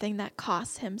do something that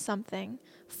costs him something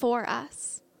for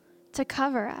us, to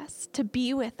cover us, to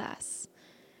be with us.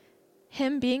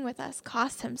 Him being with us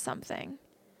costs him something.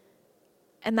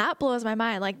 And that blows my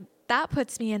mind. Like, that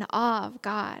puts me in awe of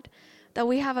God, that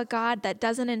we have a God that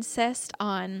doesn't insist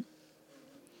on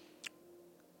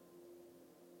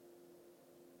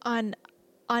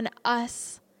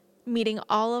us meeting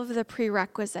all of the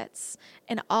prerequisites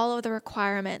and all of the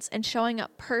requirements and showing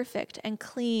up perfect and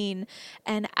clean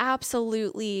and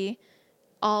absolutely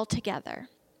all together.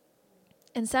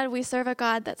 Instead, we serve a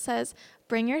God that says,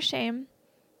 bring your shame,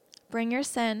 bring your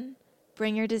sin,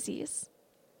 bring your disease.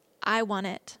 I want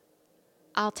it.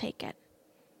 I'll take it.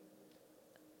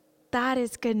 That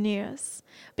is good news,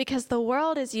 because the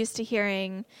world is used to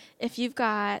hearing, if you've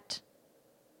got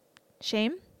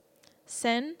shame,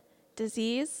 sin,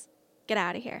 disease, get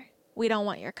out of here. We don't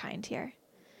want your kind here.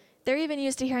 They're even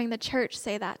used to hearing the church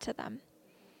say that to them.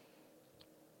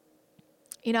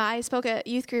 You know, I spoke at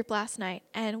youth group last night,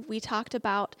 and we talked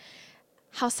about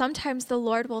how sometimes the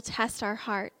Lord will test our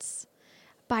hearts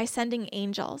by sending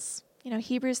angels. You know,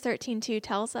 Hebrews 13:2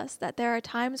 tells us that there are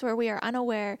times where we are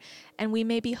unaware and we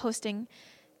may be hosting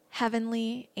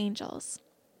heavenly angels.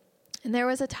 And there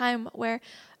was a time where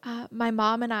my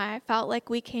mom and I felt like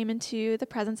we came into the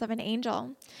presence of an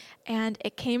angel. And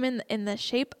it came in the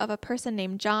shape of a person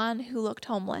named John, who looked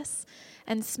homeless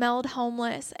and smelled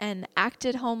homeless and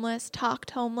acted homeless,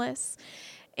 talked homeless,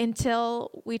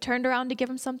 until we turned around to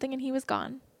give him something and he was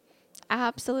gone.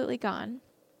 Absolutely gone.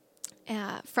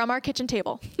 From our kitchen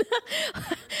table.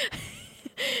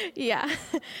 Yeah.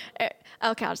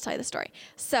 Okay, I'll just tell you the story.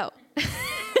 So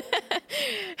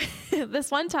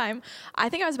this one time, I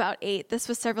think I was about 8. This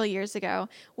was several years ago.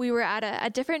 We were at a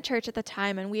different church at the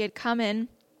time, and we had come in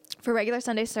for regular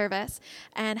Sunday service,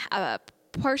 and a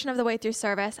portion of the way through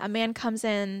service, a man comes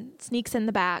in, sneaks in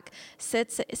the back,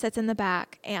 sits in the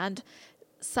back, and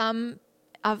some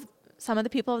of the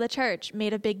people of the church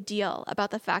made a big deal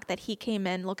about the fact that he came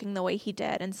in looking the way he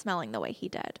did and smelling the way he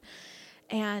did.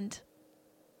 And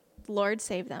Lord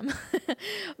save them.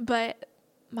 But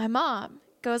my mom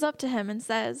goes up to him and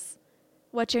says,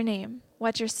 "What's your name?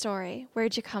 What's your story?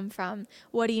 Where'd you come from?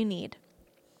 What do you need?"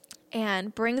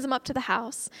 And brings him up to the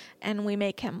house, and we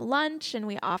make him lunch, and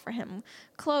we offer him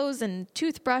clothes and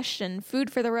toothbrush and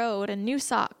food for the road and new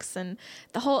socks and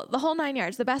the whole 9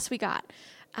 yards, the best we got.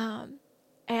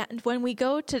 And when we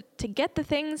go to get the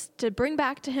things to bring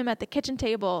back to him at the kitchen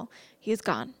table, he's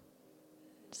gone.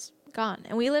 Just gone.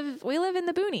 And we live in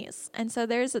the boonies. And so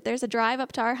there's a drive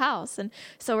up to our house. And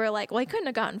so we're like, well, he couldn't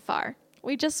have gotten far.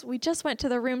 We just went to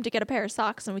the room to get a pair of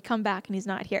socks, and we come back and he's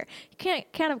not here. He can't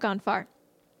have gone far.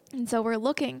 And so we're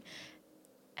looking,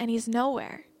 and he's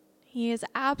nowhere. He is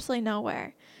absolutely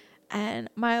nowhere. And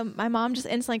my mom just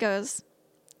instantly goes,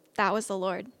 that was the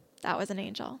Lord. That was an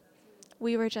angel.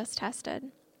 We were just tested.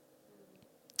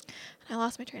 And I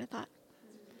lost my train of thought.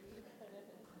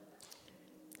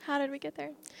 How did we get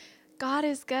there? God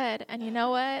is good. And you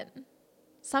know what?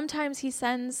 Sometimes he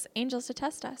sends angels to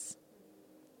test us.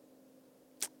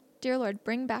 Dear Lord,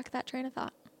 bring back that train of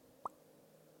thought.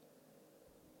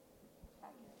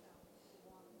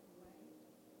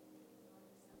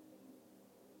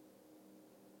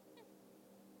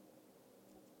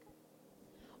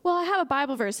 Well, I have a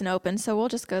Bible verse open, so we'll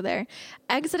just go there.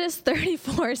 Exodus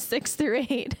 34, 6 through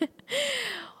 8.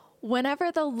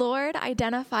 Whenever the Lord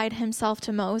identified himself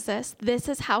to Moses, this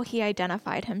is how he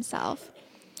identified himself.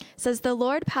 It says, the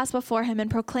Lord passed before him and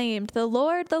proclaimed, the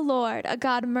Lord, a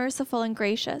God merciful and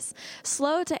gracious,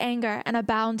 slow to anger and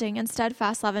abounding in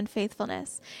steadfast love and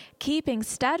faithfulness, keeping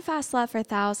steadfast love for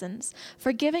thousands,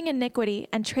 forgiving iniquity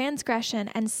and transgression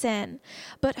and sin,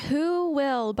 but who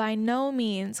will by no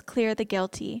means clear the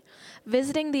guilty,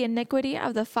 visiting the iniquity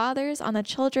of the fathers on the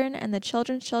children and the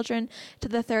children's children to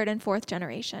the third and fourth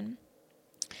generation.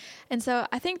 And so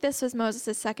I think this was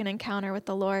Moses' second encounter with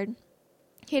the Lord.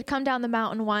 He had come down the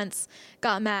mountain once,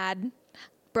 got mad,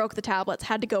 broke the tablets,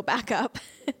 had to go back up.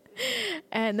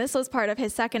 And this was part of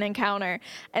his second encounter.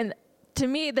 And to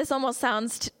me, this almost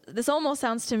sounds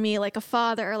to me like a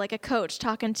father or like a coach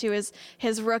talking to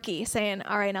his rookie saying,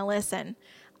 all right, now listen,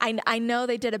 I know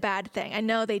they did a bad thing. I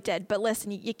know they did, but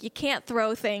listen, you can't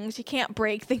throw things. You can't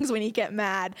break things when you get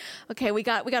mad. Okay, we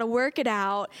got to work it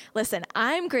out. Listen,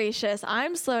 I'm gracious.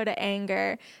 I'm slow to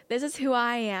anger. This is who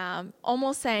I am.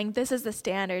 Almost saying, this is the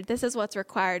standard. This is what's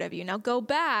required of you. Now go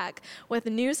back with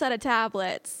a new set of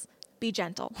tablets. Be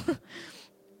gentle.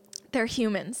 They're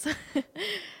humans.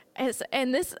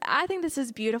 I think this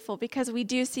is beautiful because we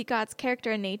do see God's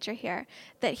character and nature here,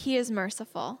 that he is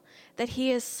merciful, that he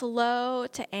is slow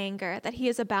to anger, that he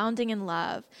is abounding in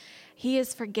love, he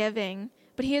is forgiving,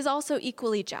 but he is also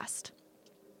equally just.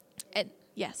 And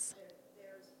yes.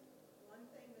 There's one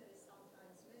thing that is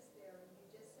sometimes missed there, and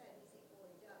you just said he's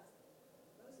equally just.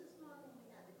 Moses not only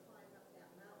had to climb up that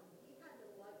mountain, he had to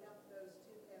lug up those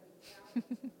two heavy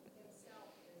tablets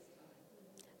himself this time.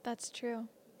 That's true.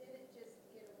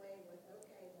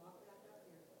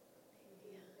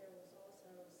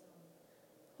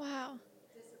 Wow.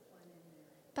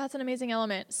 That's an amazing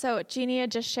element. So Jeannie had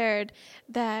just shared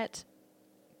that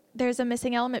there's a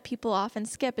missing element people often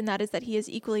skip, and that is that he is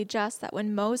equally just, that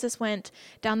when Moses went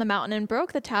down the mountain and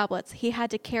broke the tablets, he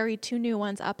had to carry two new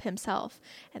ones up himself,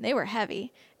 and they were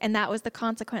heavy, and that was the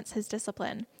consequence, his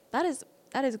discipline. That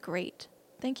is great.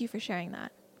 Thank you for sharing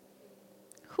that.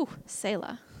 Whew,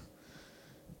 Selah.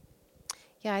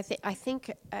 Yeah, I think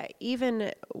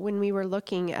even when we were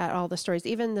looking at all the stories,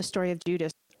 even the story of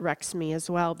Judas wrecks me as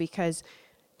well, because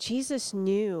Jesus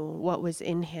knew what was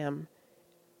in him,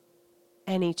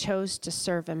 and he chose to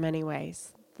serve him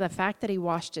anyways. The fact that he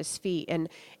washed his feet, and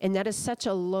that is such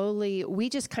a lowly, we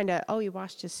just kind of, he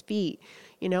washed his feet,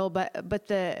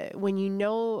 but when you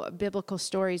know biblical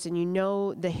stories and you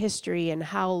know the history and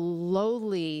how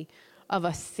lowly of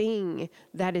a thing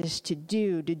that is to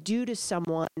do to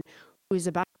someone who is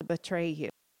about to betray you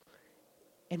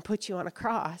and put you on a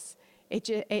cross.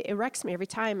 It wrecks me every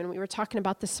time. And we were talking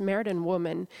about the Samaritan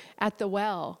woman at the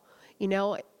well.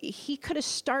 He could have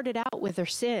started out with her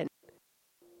sin,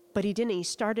 but he didn't. He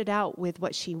started out with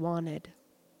what she wanted.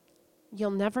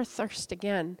 You'll never thirst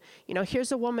again.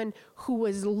 Here's a woman who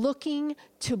was looking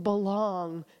to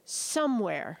belong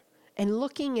somewhere and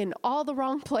looking in all the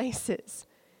wrong places.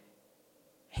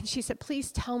 And she said,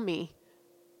 please tell me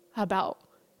about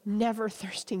never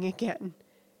thirsting again.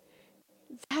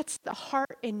 That's the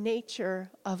heart and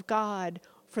nature of God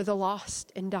for the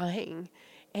lost and dying.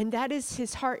 And that is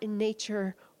his heart and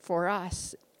nature for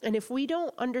us. And if we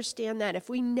don't understand that, if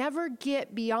we never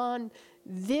get beyond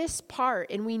this part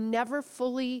and we never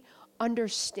fully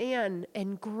understand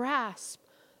and grasp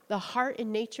the heart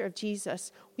and nature of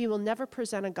Jesus, we will never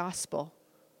present a gospel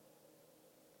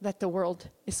that the world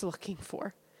is looking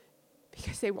for,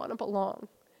 because they want to belong.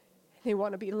 They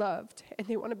want to be loved, and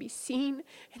they want to be seen,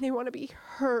 and they want to be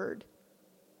heard.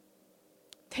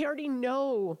 They already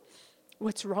know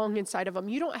what's wrong inside of them.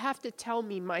 You don't have to tell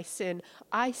me my sin.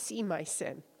 I see my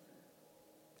sin.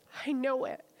 I know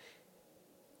it.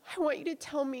 I want you to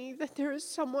tell me that there is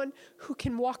someone who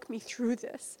can walk me through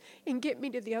this and get me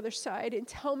to the other side and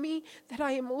tell me that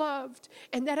I am loved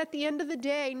and that at the end of the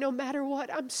day, no matter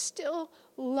what, I'm still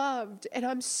loved and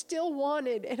I'm still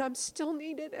wanted and I'm still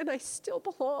needed and I still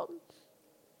belong.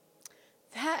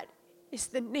 That is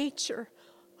the nature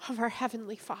of our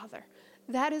Heavenly Father.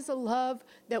 That is a love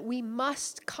that we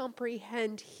must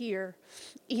comprehend here,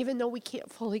 even though we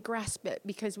can't fully grasp it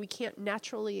because we can't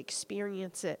naturally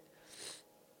experience it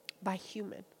by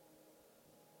human.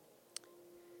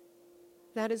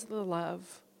 That is the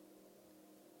love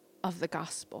of the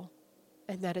gospel,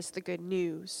 and that is the good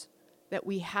news that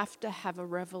we have to have a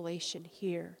revelation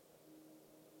here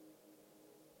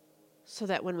so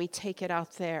that when we take it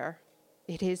out there,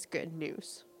 it is good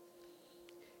news.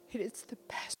 It is the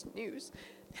best news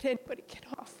that anybody can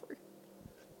offer.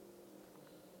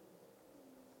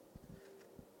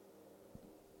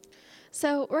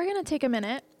 So we're going to take a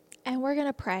minute and we're going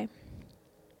to pray.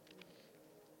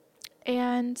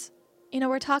 And,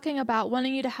 we're talking about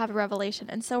wanting you to have a revelation.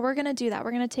 And so we're going to do that.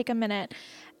 We're going to take a minute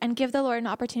and give the Lord an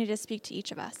opportunity to speak to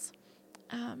each of us.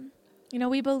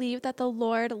 We believe that the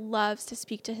Lord loves to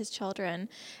speak to his children.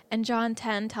 And John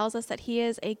 10 tells us that he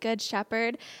is a good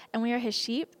shepherd and we are his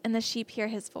sheep and the sheep hear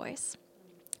his voice.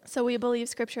 So we believe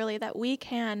scripturally that we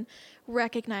can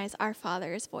recognize our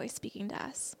Father's voice speaking to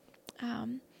us.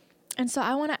 And so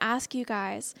I want to ask you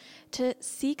guys to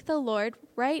seek the Lord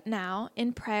right now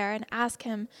in prayer and ask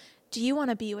him, do you want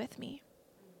to be with me?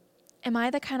 Am I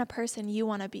the kind of person you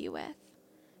want to be with?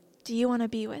 Do you want to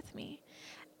be with me?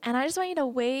 And I just want you to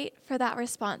wait for that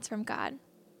response from God.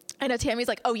 I know Tammy's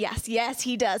like, oh, yes,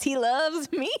 he does. He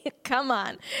loves me. Come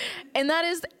on. And that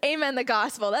is, amen, the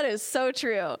gospel. That is so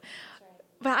true.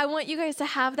 But I want you guys to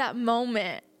have that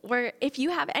moment where if you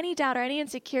have any doubt or any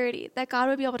insecurity, that God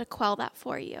would be able to quell that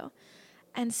for you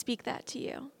and speak that to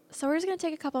you. So we're just going to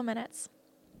take a couple minutes.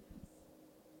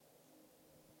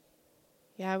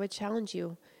 Yeah, I would challenge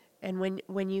you. And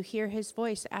when you hear his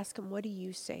voice, ask him, what do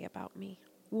you say about me?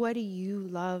 What do you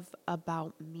love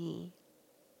about me?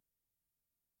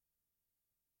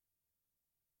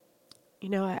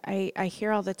 I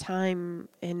hear all the time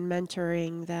in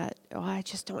mentoring that, I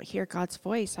just don't hear God's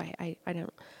voice. I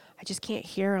just can't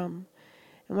hear him.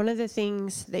 And one of the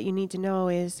things that you need to know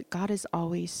is God is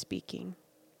always speaking.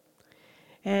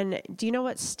 And do you know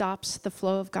what stops the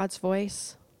flow of God's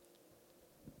voice?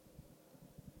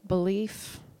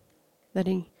 Belief that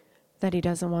he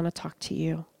doesn't want to talk to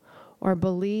you, or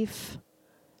belief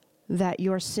that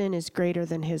your sin is greater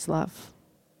than his love.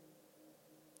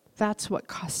 That's what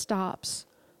stops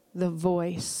the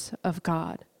voice of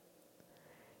God.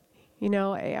 We're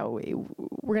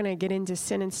going to get into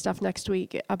sin and stuff next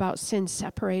week about sin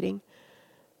separating.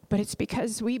 But it's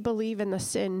because we believe in the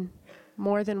sin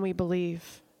more than we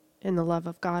believe in the love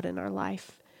of God in our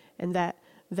life. And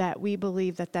that we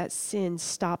believe that sin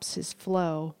stops his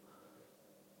flow.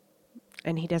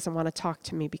 And he doesn't want to talk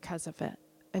to me because of it.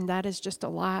 And that is just a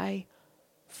lie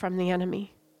from the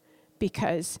enemy.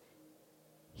 Because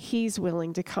he's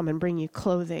willing to come and bring you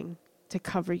clothing to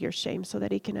cover your shame so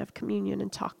that he can have communion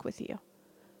and talk with you.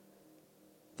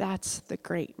 That's the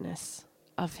greatness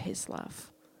of his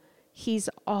love. He's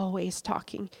always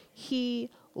talking. He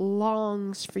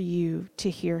longs for you to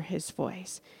hear his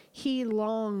voice. He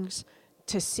longs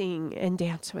to sing and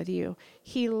dance with you.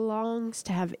 He longs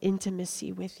to have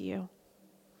intimacy with you.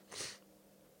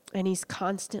 And he's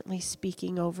constantly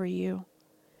speaking over you.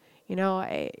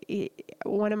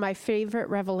 One of my favorite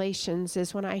revelations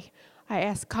is when I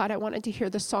asked God, I wanted to hear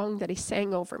the song that he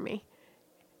sang over me.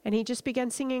 And he just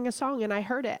began singing a song, and I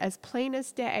heard it as plain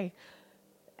as day.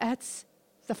 That's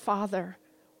the Father.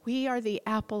 We are the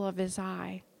apple of his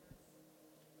eye.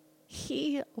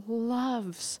 He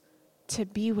loves to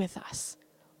be with us.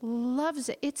 Loves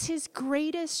it. It's his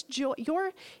greatest joy.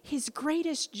 You're his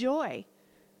greatest joy.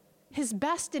 His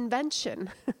best invention.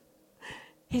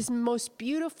 His most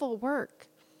beautiful work.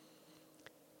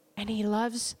 And he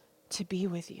loves to be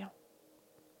with you.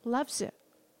 Loves it.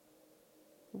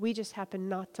 We just happen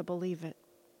not to believe it.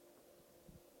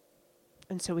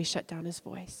 And so we shut down his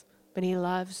voice. But he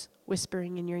loves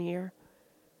whispering in your ear.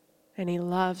 And he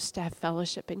loves to have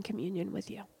fellowship and communion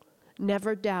with you.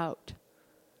 Never doubt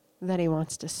that he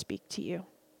wants to speak to you.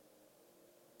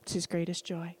 It's his greatest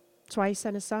joy. That's why he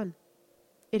sent his son.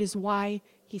 It is why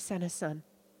he sent his son.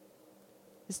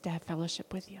 Is to have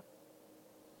fellowship with you.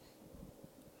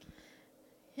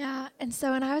 Yeah, and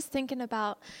so when I was thinking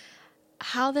about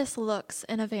how this looks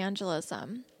in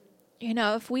evangelism,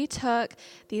 If we took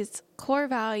these core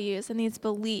values and these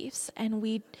beliefs and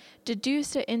we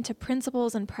deduced it into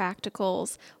principles and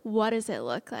practicals, what does it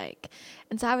look like?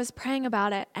 And so I was praying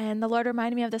about it, and the Lord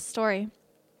reminded me of this story.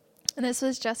 And this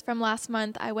was just from last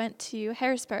month. I went to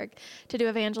Harrisburg to do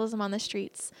evangelism on the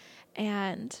streets,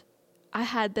 and I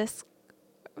had this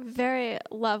very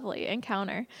lovely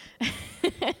encounter.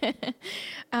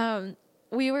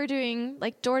 We were doing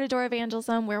like door-to-door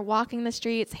evangelism. We're walking the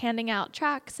streets, handing out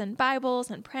tracts and Bibles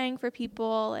and praying for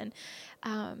people and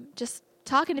just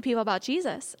talking to people about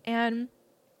Jesus. And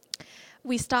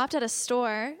we stopped at a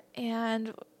store,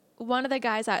 and one of the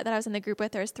guys that I was in the group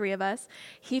with, there's 3 of us,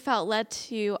 he felt led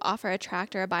to offer a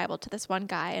tract or a Bible to this one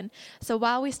guy. And so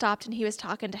while we stopped and he was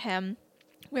talking to him,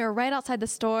 we were right outside the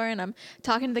store, and I'm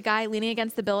talking to the guy leaning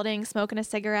against the building, smoking a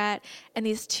cigarette. And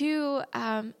these 2,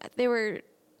 they were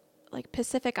like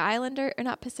Pacific Islanders.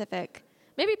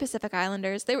 They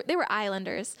were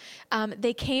islanders.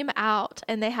 They came out,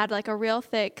 and they had like a real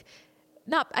thick,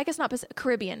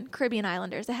 Caribbean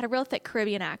islanders. They had a real thick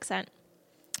Caribbean accent.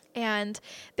 And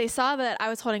they saw that I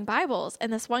was holding Bibles,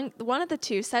 and this one of the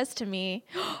 2 says to me,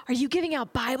 "Are you giving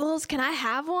out Bibles? Can I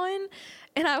have one?"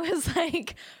 And I was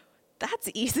like, "That's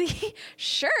easy.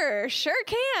 Sure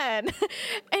can."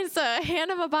 And so I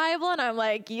hand him a Bible, and I'm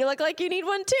like, "You look like you need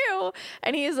one too."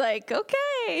 And he's like,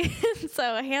 "Okay."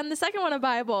 So I hand the second one a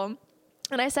Bible,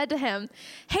 and I said to him,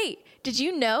 "Hey, did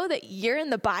you know that you're in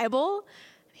the Bible?"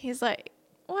 He's like,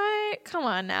 "What? Come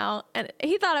on now." And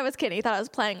he thought I was kidding. He thought I was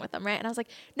playing with him, right? And I was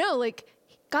like, "No, like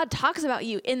God talks about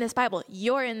you in this Bible.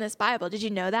 You're in this Bible. Did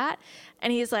you know that?"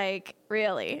 And he's like,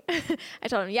 "Really?" I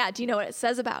told him, "Yeah. Do you know what it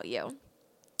says about you?"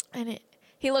 And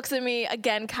he looks at me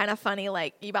again, kind of funny,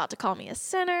 like, "You about to call me a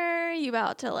sinner? You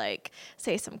about to like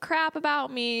say some crap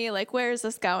about me? Like, where is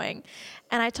this going?"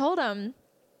 And I told him,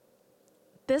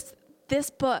 this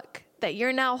book that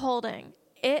you're now holding,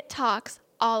 it talks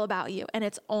all about you, and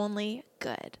it's only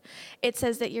good. It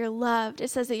says that you're loved. It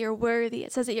says that you're worthy.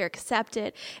 It says that you're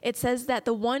accepted. It says that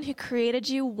the one who created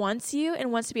you wants you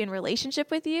and wants to be in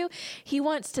relationship with you. He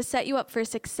wants to set you up for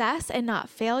success and not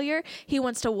failure. He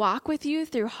wants to walk with you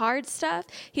through hard stuff.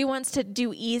 He wants to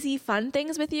do easy, fun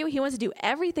things with you. He wants to do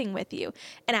everything with you.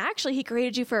 And actually, he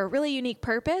created you for a really unique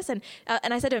purpose. And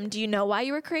I said to him, "Do you know why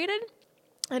you were created?"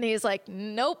 And he's like,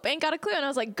 "Nope, ain't got a clue." And I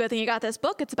was like, "Good thing you got this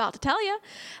book. It's about to tell you.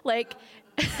 Like,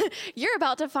 you're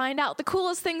about to find out the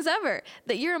coolest things ever,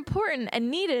 that you're important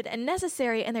and needed and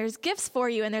necessary, and there's gifts for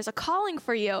you, and there's a calling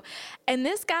for you." And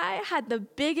this guy had the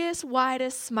biggest,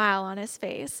 widest smile on his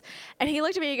face. And he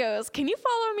looked at me and he goes, "Can you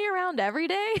follow me around every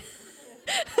day?"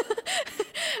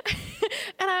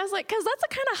 And I was like, "'Cause that's the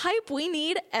kind of hype we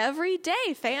need every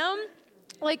day, fam."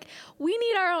 Like, we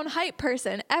need our own hype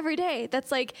person every day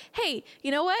that's like, "Hey,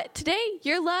 you know what? Today,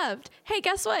 you're loved. Hey,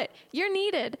 guess what? You're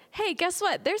needed. Hey, guess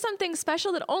what? There's something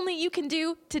special that only you can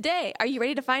do today. Are you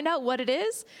ready to find out what it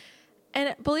is?"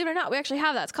 And believe it or not, we actually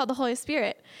have that. It's called the Holy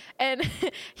Spirit. And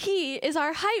he is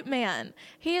our hype man.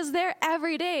 He is there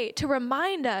every day to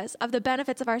remind us of the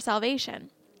benefits of our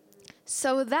salvation,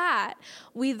 so that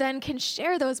we then can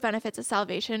share those benefits of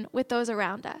salvation with those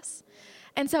around us.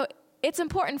 And so it's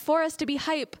important for us to be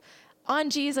hype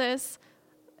on Jesus.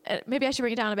 Maybe I should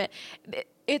bring it down a bit.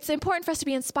 It's important for us to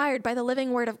be inspired by the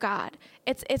living word of God.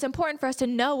 It's important for us to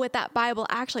know what that Bible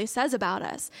actually says about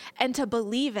us and to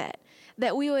believe it,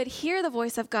 that we would hear the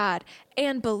voice of God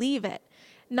and believe it,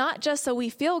 not just so we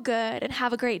feel good and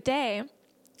have a great day,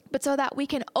 but so that we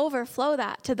can overflow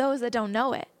that to those that don't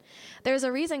know it. There's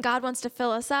a reason God wants to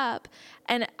fill us up.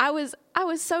 And I was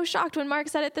so shocked when Mark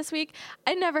said it this week.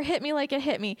 It never hit me like it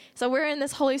hit me. So we're in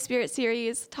this Holy Spirit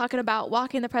series talking about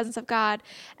walking in the presence of God.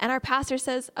 And our pastor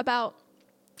says about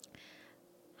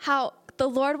how the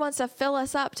Lord wants to fill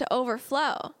us up to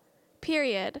overflow,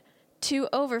 period, to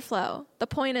overflow. The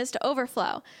point is to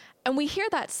overflow. And we hear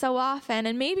that so often,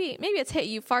 and maybe it's hit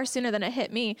you far sooner than it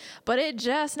hit me, but it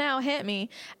just now hit me.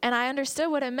 And I understood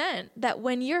what it meant, that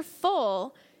when you're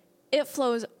full, it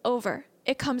flows over.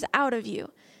 It comes out of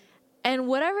you. And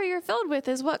whatever you're filled with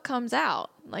is what comes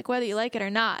out, like whether you like it or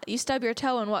not. You stub your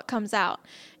toe and what comes out.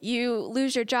 You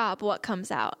lose your job, what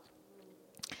comes out.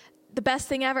 The best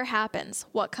thing ever happens,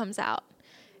 what comes out.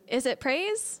 Is it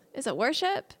praise? Is it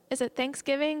worship? Is it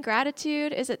thanksgiving,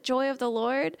 gratitude? Is it joy of the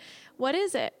Lord? What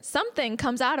is it? Something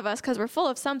comes out of us because we're full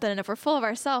of something. And if we're full of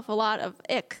ourselves, a lot of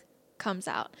ick comes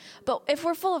out. But if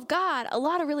we're full of God, a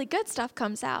lot of really good stuff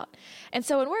comes out. And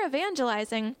so when we're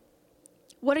evangelizing,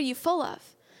 what are you full of?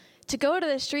 To go to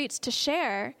the streets to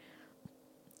share,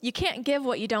 you can't give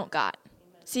what you don't got.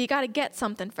 So you got to get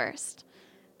something first.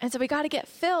 And so we got to get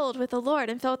filled with the Lord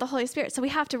and filled with the Holy Spirit. So we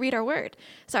have to read our word.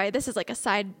 Sorry, this is like a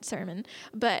side sermon,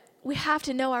 but we have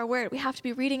to know our word. We have to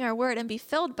be reading our word and be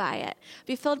filled by it,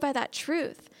 be filled by that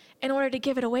truth in order to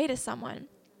give it away to someone.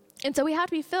 And so we have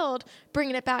to be filled,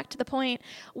 bringing it back to the point,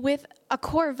 with a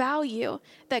core value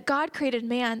that God created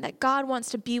man, that God wants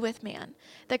to be with man,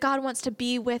 that God wants to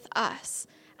be with us.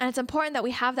 And it's important that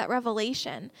we have that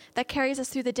revelation that carries us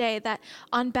through the day, that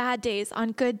on bad days,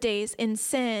 on good days, in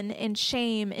sin, in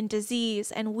shame, in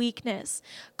disease, and weakness,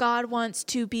 God wants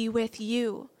to be with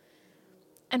you.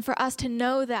 And for us to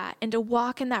know that and to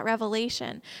walk in that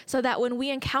revelation so that when we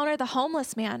encounter the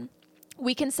homeless man,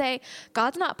 we can say,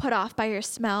 God's not put off by your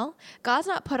smell. God's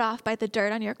not put off by the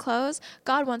dirt on your clothes.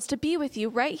 God wants to be with you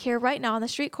right here, right now on the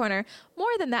street corner. More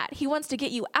than that, he wants to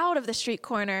get you out of the street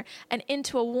corner and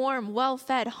into a warm,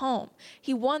 well-fed home.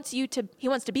 He wants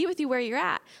to be with you where you're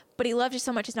at, but he loves you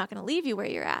so much he's not going to leave you where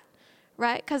you're at,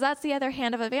 right? Because that's the other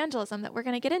hand of evangelism that we're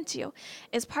going to get into.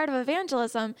 Is part of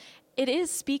evangelism, it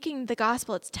is speaking the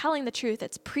gospel. It's telling the truth.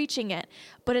 It's preaching it,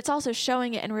 but it's also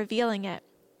showing it and revealing it.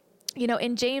 You know,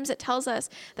 in James, it tells us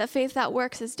that faith without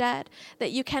works is dead,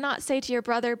 that you cannot say to your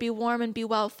brother, be warm and be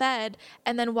well fed,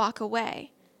 and then walk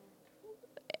away.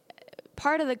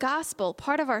 Part of the gospel,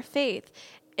 part of our faith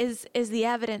is the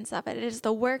evidence of it. It is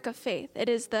the work of faith. It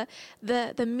is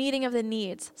the meeting of the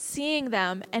needs, seeing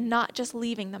them and not just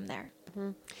leaving them there.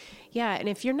 Mm-hmm. Yeah, and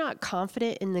if you're not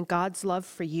confident in the God's love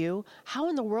for you, how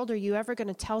in the world are you ever going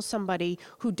to tell somebody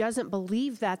who doesn't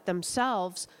believe that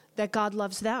themselves that God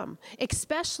loves them,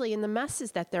 especially in the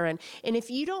messes that they're in? And if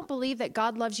you don't believe that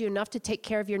God loves you enough to take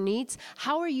care of your needs,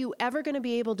 how are you ever going to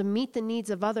be able to meet the needs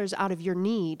of others out of your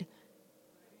need?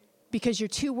 Because you're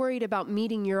too worried about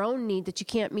meeting your own need that you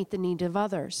can't meet the need of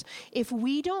others. If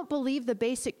we don't believe the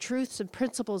basic truths and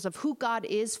principles of who God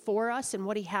is for us and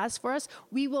what he has for us,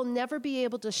 we will never be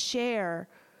able to share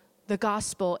the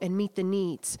gospel and meet the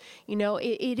needs. You know,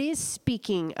 it is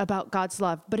speaking about God's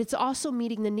love, but it's also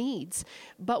meeting the needs.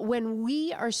 But when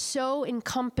we are so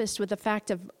encompassed with the fact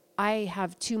of, I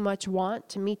have too much want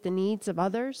to meet the needs of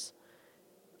others,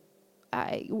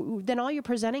 then all you're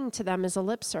presenting to them is a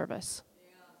lip service.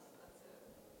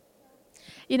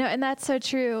 You know, and that's so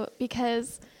true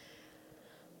because,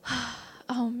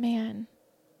 oh man,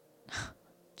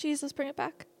 Jesus, bring it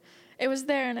back. It was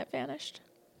there and it vanished.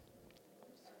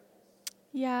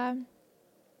 Yeah.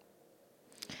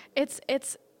 It's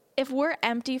if we're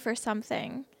empty for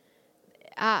something,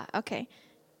 okay.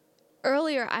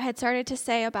 Earlier, I had started to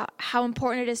say about how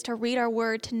important it is to read our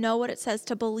word, to know what it says,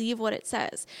 to believe what it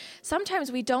says.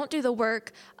 Sometimes we don't do the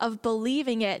work of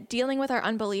believing it, dealing with our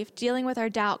unbelief, dealing with our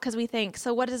doubt, because we think,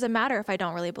 so what does it matter if I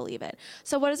don't really believe it?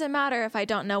 So what does it matter if I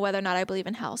don't know whether or not I believe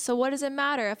in hell? So what does it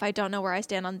matter if I don't know where I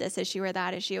stand on this issue or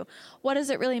that issue? What does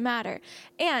it really matter?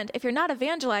 And if you're not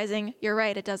evangelizing, you're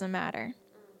right, it doesn't matter.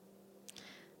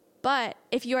 But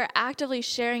if you are actively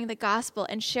sharing the gospel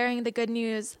and sharing the good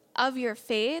news of your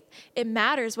faith, it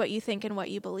matters what you think and what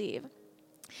you believe.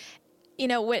 You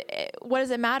know, what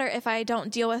does it matter if I don't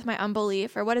deal with my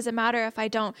unbelief? Or what does it matter if I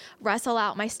don't wrestle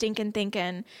out my stinking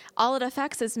thinking? All it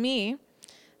affects is me.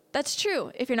 That's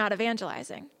true if you're not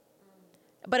evangelizing.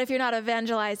 But if you're not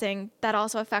evangelizing, that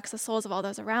also affects the souls of all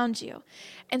those around you.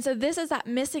 And so this is that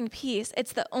missing piece.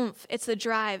 It's the oomph. It's the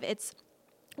drive. It's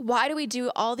why do we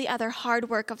do all the other hard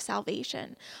work of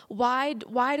salvation? Why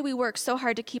do we work so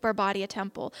hard to keep our body a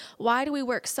temple? Why do we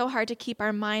work so hard to keep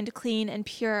our mind clean and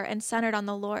pure and centered on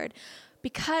the Lord?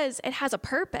 Because it has a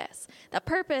purpose. That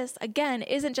purpose, again,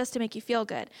 isn't just to make you feel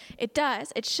good. It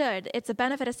does. It should. It's a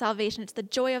benefit of salvation. It's the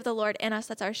joy of the Lord in us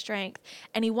that's our strength.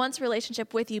 And he wants a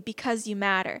relationship with you because you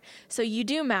matter. So you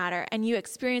do matter, and you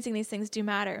experiencing these things do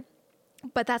matter.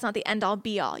 But that's not the end-all,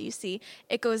 be-all, you see.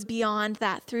 It goes beyond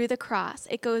that through the cross.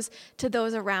 It goes to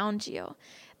those around you.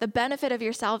 The benefit of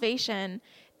your salvation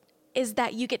is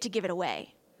that you get to give it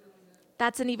away.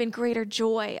 That's an even greater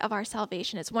joy of our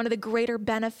salvation. It's one of the greater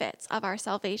benefits of our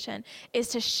salvation is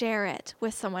to share it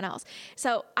with someone else.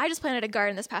 So I just planted a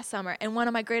garden this past summer, and one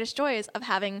of my greatest joys of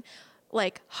having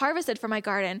harvested from my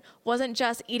garden wasn't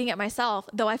just eating it myself,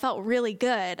 though I felt really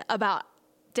good about,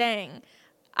 dang,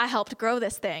 I helped grow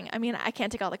this thing. I mean, I can't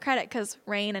take all the credit because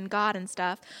rain and God and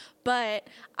stuff, but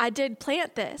I did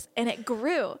plant this and it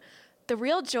grew. The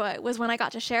real joy was when I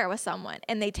got to share it with someone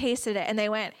and they tasted it and they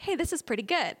went, hey, this is pretty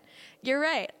good. You're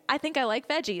right. I think I like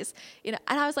veggies. And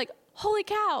I was like, holy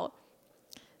cow.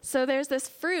 So there's this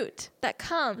fruit that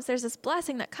comes. There's this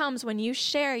blessing that comes when you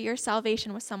share your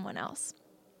salvation with someone else.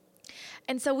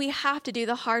 And so we have to do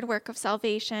the hard work of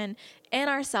salvation in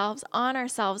ourselves, on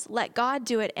ourselves, let God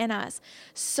do it in us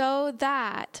so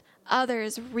that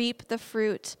others reap the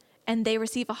fruit and they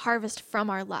receive a harvest from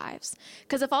our lives.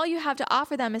 Because if all you have to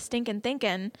offer them is stinking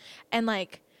thinking and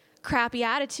like crappy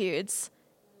attitudes,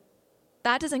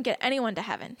 that doesn't get anyone to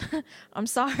heaven. I'm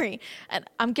sorry. And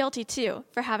I'm guilty too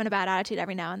for having a bad attitude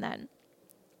every now and then.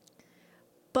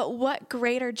 But what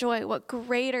greater joy, what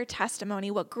greater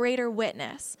testimony, what greater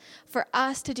witness for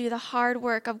us to do the hard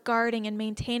work of guarding and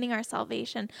maintaining our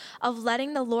salvation, of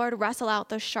letting the Lord wrestle out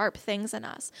those sharp things in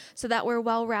us so that we're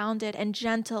well-rounded and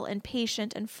gentle and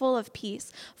patient and full of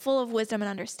peace, full of wisdom and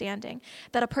understanding.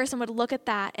 That a person would look at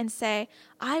that and say,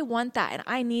 I want that and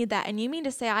I need that. And you mean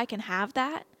to say I can have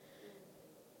that?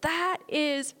 That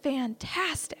is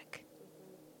fantastic.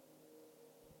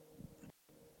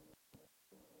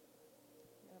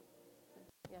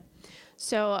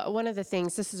 So one of the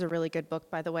things, this is a really good book,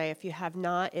 by the way. If you have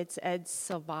not, it's Ed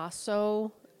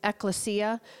Silvaso,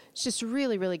 Ecclesia. It's just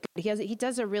really, really good. He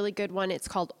does a really good one. It's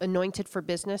called Anointed for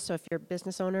Business. So if you're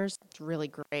business owners, it's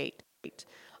really great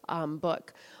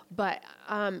book. But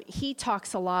he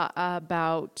talks a lot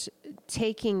about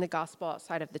taking the gospel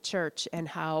outside of the church and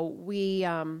how we,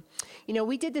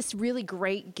 we did this really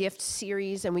great gift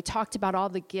series and we talked about all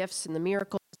the gifts and the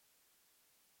miracles.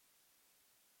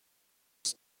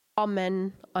 All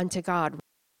men unto God.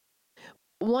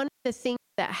 One of the things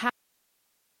that happens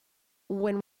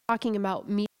when we're talking about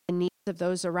meeting the needs of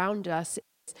those around us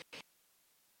is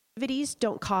activities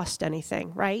don't cost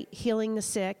anything, right? Healing the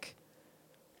sick,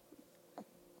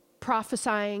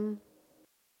 prophesying.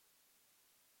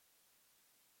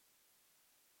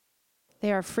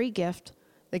 They are a free gift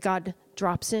that God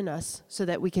drops in us so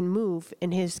that we can move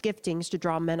in his giftings to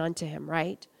draw men unto him,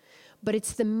 right? But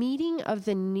it's the meeting of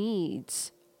the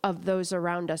needs of those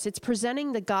around us. It's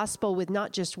presenting the gospel with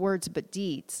not just words, but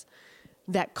deeds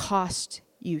that cost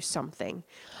you something.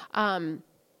 Let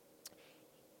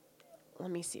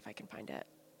me see if I can find it.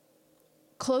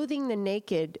 Clothing the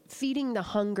naked, feeding the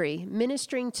hungry,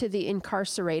 ministering to the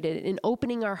incarcerated, and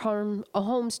opening our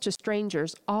homes to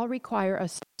strangers all require a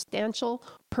substantial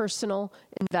personal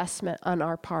investment on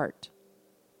our part.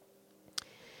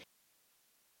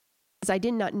 I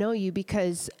did not know you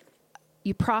because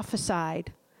you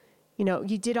prophesied.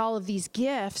 You did all of these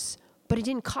gifts, but it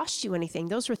didn't cost you anything.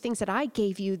 Those were things that I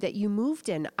gave you that you moved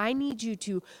in. I need you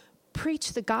to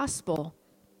preach the gospel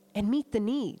and meet the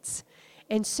needs.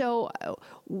 And so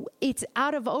it's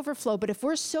out of overflow. But if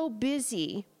we're so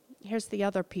busy, here's the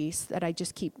other piece that I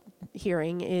just keep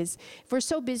hearing is if we're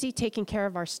so busy taking care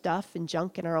of our stuff and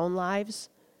junk in our own lives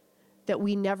that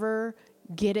we never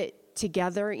get it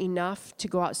together enough to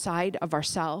go outside of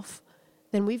ourselves,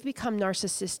 then we've become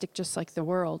narcissistic just like the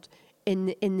world in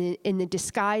the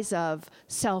disguise of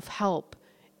self-help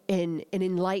and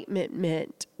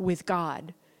enlightenment with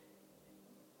God.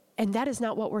 And that is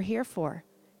not what we're here for.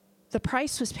 The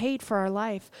price was paid for our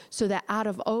life so that out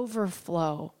of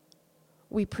overflow,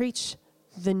 we preach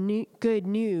the good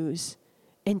news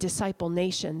and disciple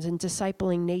nations. And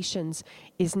discipling nations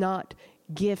is not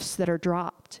gifts that are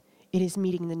dropped. It is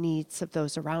meeting the needs of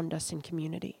those around us in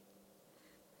community.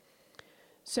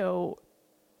 So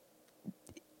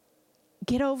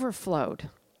get overflowed.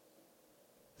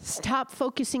 Stop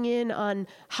focusing in on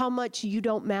how much you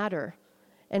don't matter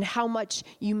and how much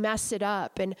you mess it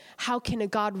up and how can a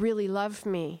God really love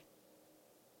me?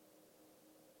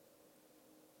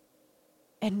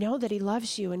 And know that he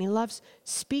loves you and he loves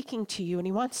speaking to you and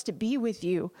he wants to be with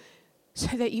you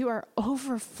so that you are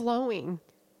overflowing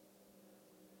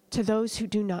to those who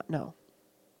do not know.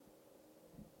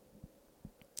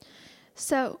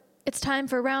 So it's time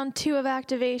for round 2 of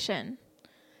activation.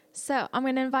 So I'm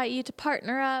going to invite you to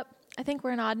partner up. I think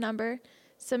we're an odd number,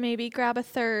 so maybe grab a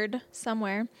third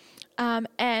somewhere.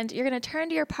 And you're going to turn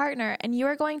to your partner and you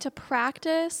are going to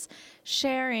practice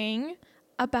sharing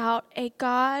about a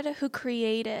God who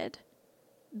created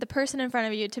the person in front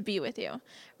of you to be with you,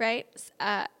 right?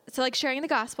 So like sharing the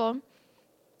gospel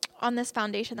on this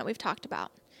foundation that we've talked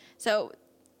about. So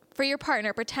for your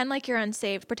partner, pretend like you're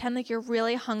unsaved. Pretend like you're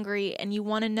really hungry and you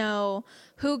want to know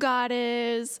who God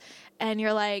is. And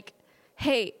you're like,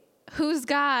 hey, who's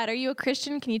God? Are you a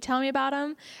Christian? Can you tell me about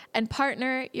him? And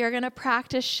partner, you're going to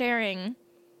practice sharing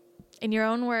in your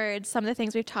own words some of the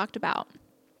things we've talked about.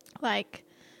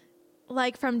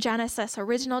 Like from Genesis,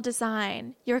 original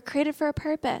design, you're created for a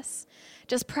purpose.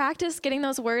 Just practice getting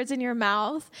those words in your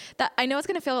mouth. That I know it's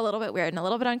going to feel a little bit weird and a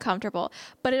little bit uncomfortable,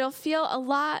 but it'll feel a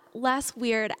lot less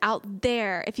weird out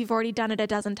there if you've already done it a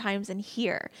dozen times in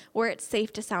here, where it's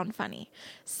safe to sound funny.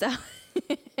 So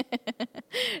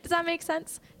does that make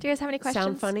sense? Do you guys have any questions?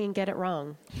 Sound funny and get it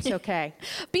wrong. It's okay.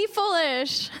 Be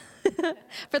foolish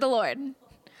for the Lord.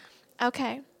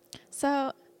 Okay.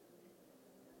 So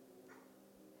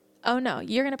Oh, no,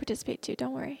 you're going to participate too.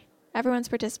 Don't worry. Everyone's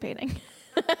participating.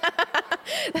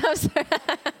 I'm sorry.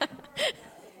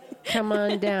 Come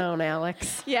on down,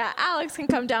 Alex. Yeah, Alex can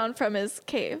come down from his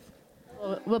cave.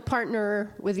 We'll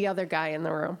partner with the other guy in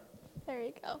the room. There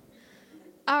you go.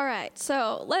 All right,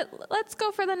 so let's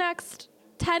go for the next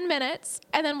 10 minutes,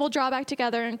 and then we'll draw back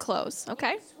together and close,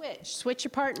 okay? Switch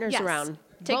your partners Yes. around.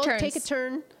 Take Both turns. take a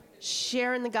turn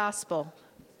sharing the gospel.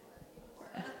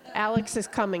 Alex is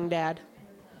coming, Dad.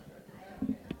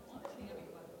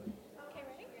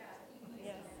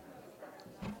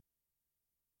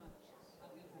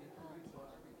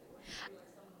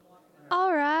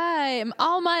 All right,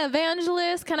 all my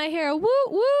evangelists, can I hear a woo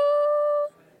woo?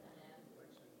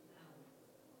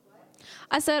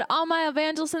 I said, all my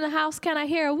evangelists in the house, can I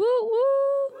hear a woo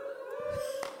woo?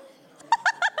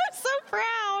 I'm so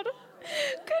proud.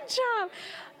 Good job.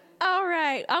 All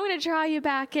right, I'm going to draw you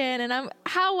back in. And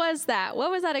how was that?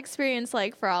 What was that experience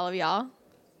like for all of y'all?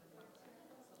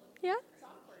 Yeah?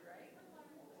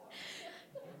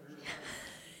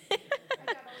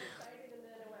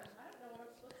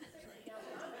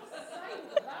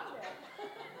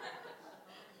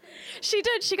 She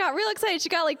did. She got real excited. She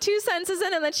got like 2 sentences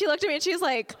in, and then she looked at me and she was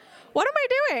like, what am I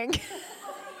doing?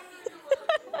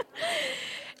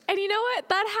 And you know what?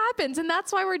 That happens, and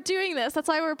that's why we're doing this. That's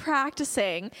why we're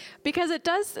practicing, because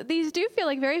these do feel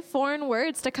like very foreign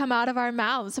words to come out of our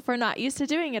mouths if we're not used to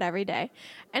doing it every day.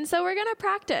 And so we're going to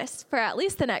practice for at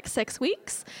least the next 6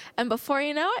 weeks, and before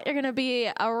you know it, you're going to be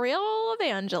a real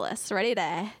evangelist, ready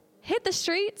to hit the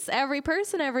streets, every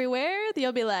person, everywhere.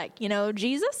 You'll be like,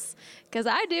 Jesus, because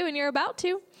I do, and you're about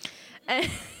to.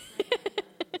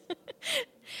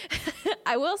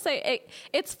 I will say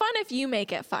it's fun if you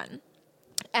make it fun.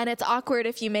 And it's awkward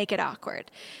if you make it awkward.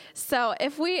 So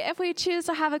if we choose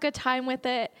to have a good time with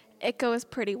it, it goes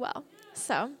pretty well.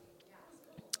 So,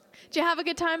 did you have a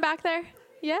good time back there?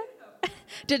 Yeah.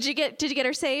 Did you get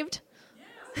her saved?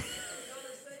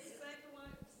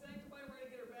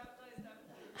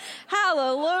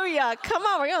 Hallelujah! Come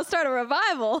on, we're gonna start a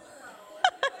revival.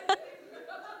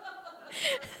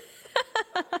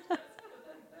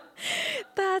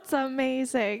 That's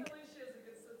amazing.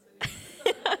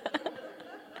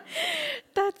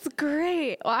 That's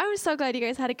great. Well, I was so glad you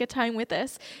guys had a good time with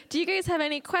this. Do you guys have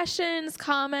any questions,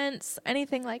 comments,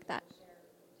 anything like that?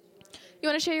 You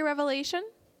want to share your revelation?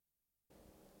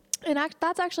 And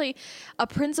that's actually a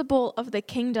principle of the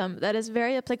kingdom that is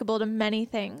very applicable to many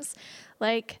things.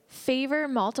 Like, favor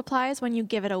multiplies when you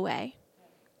give it away.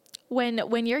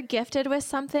 When you're gifted with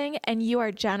something and you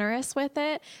are generous with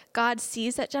it, God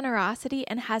sees that generosity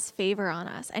and has favor on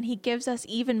us. And he gives us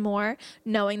even more,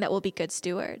 knowing that we'll be good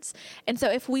stewards. And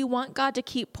so if we want God to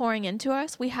keep pouring into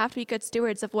us, we have to be good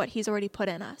stewards of what he's already put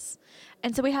in us.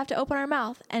 And so we have to open our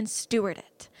mouth and steward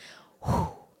it. Whew.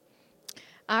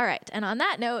 All right. And on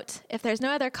that note, if there's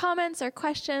no other comments or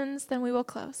questions, then we will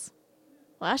close.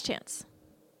 Last chance.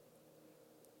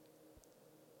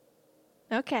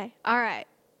 Okay. All right.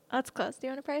 Let's close. Do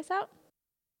you want to pray us out?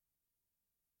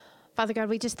 Father God,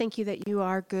 we just thank you that you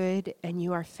are good and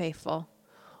you are faithful,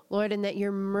 Lord, and that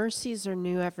your mercies are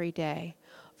new every day.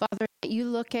 Father, you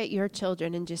look at your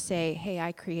children and just say, hey,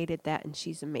 I created that and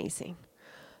she's amazing.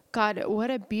 God,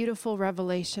 what a beautiful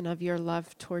revelation of your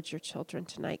love towards your children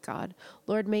tonight, God.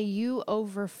 Lord, may you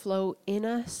overflow in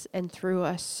us and through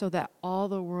us so that all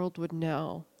the world would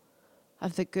know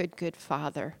of the good, good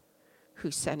Father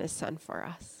who sent his son for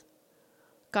us.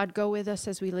 God, go with us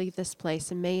as we leave this place,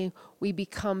 and may we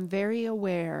become very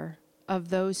aware of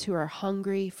those who are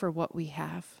hungry for what we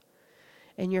have.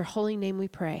 In your holy name we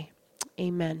pray.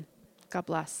 Amen. God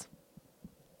bless.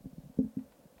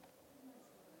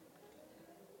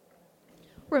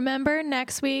 Remember,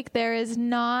 next week there is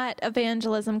not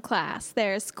evangelism class.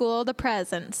 There's School of the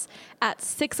Presence at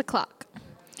 6 o'clock.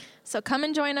 So come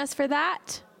and join us for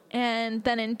that. And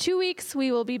then in 2 weeks,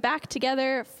 we will be back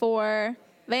together for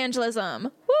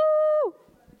evangelism.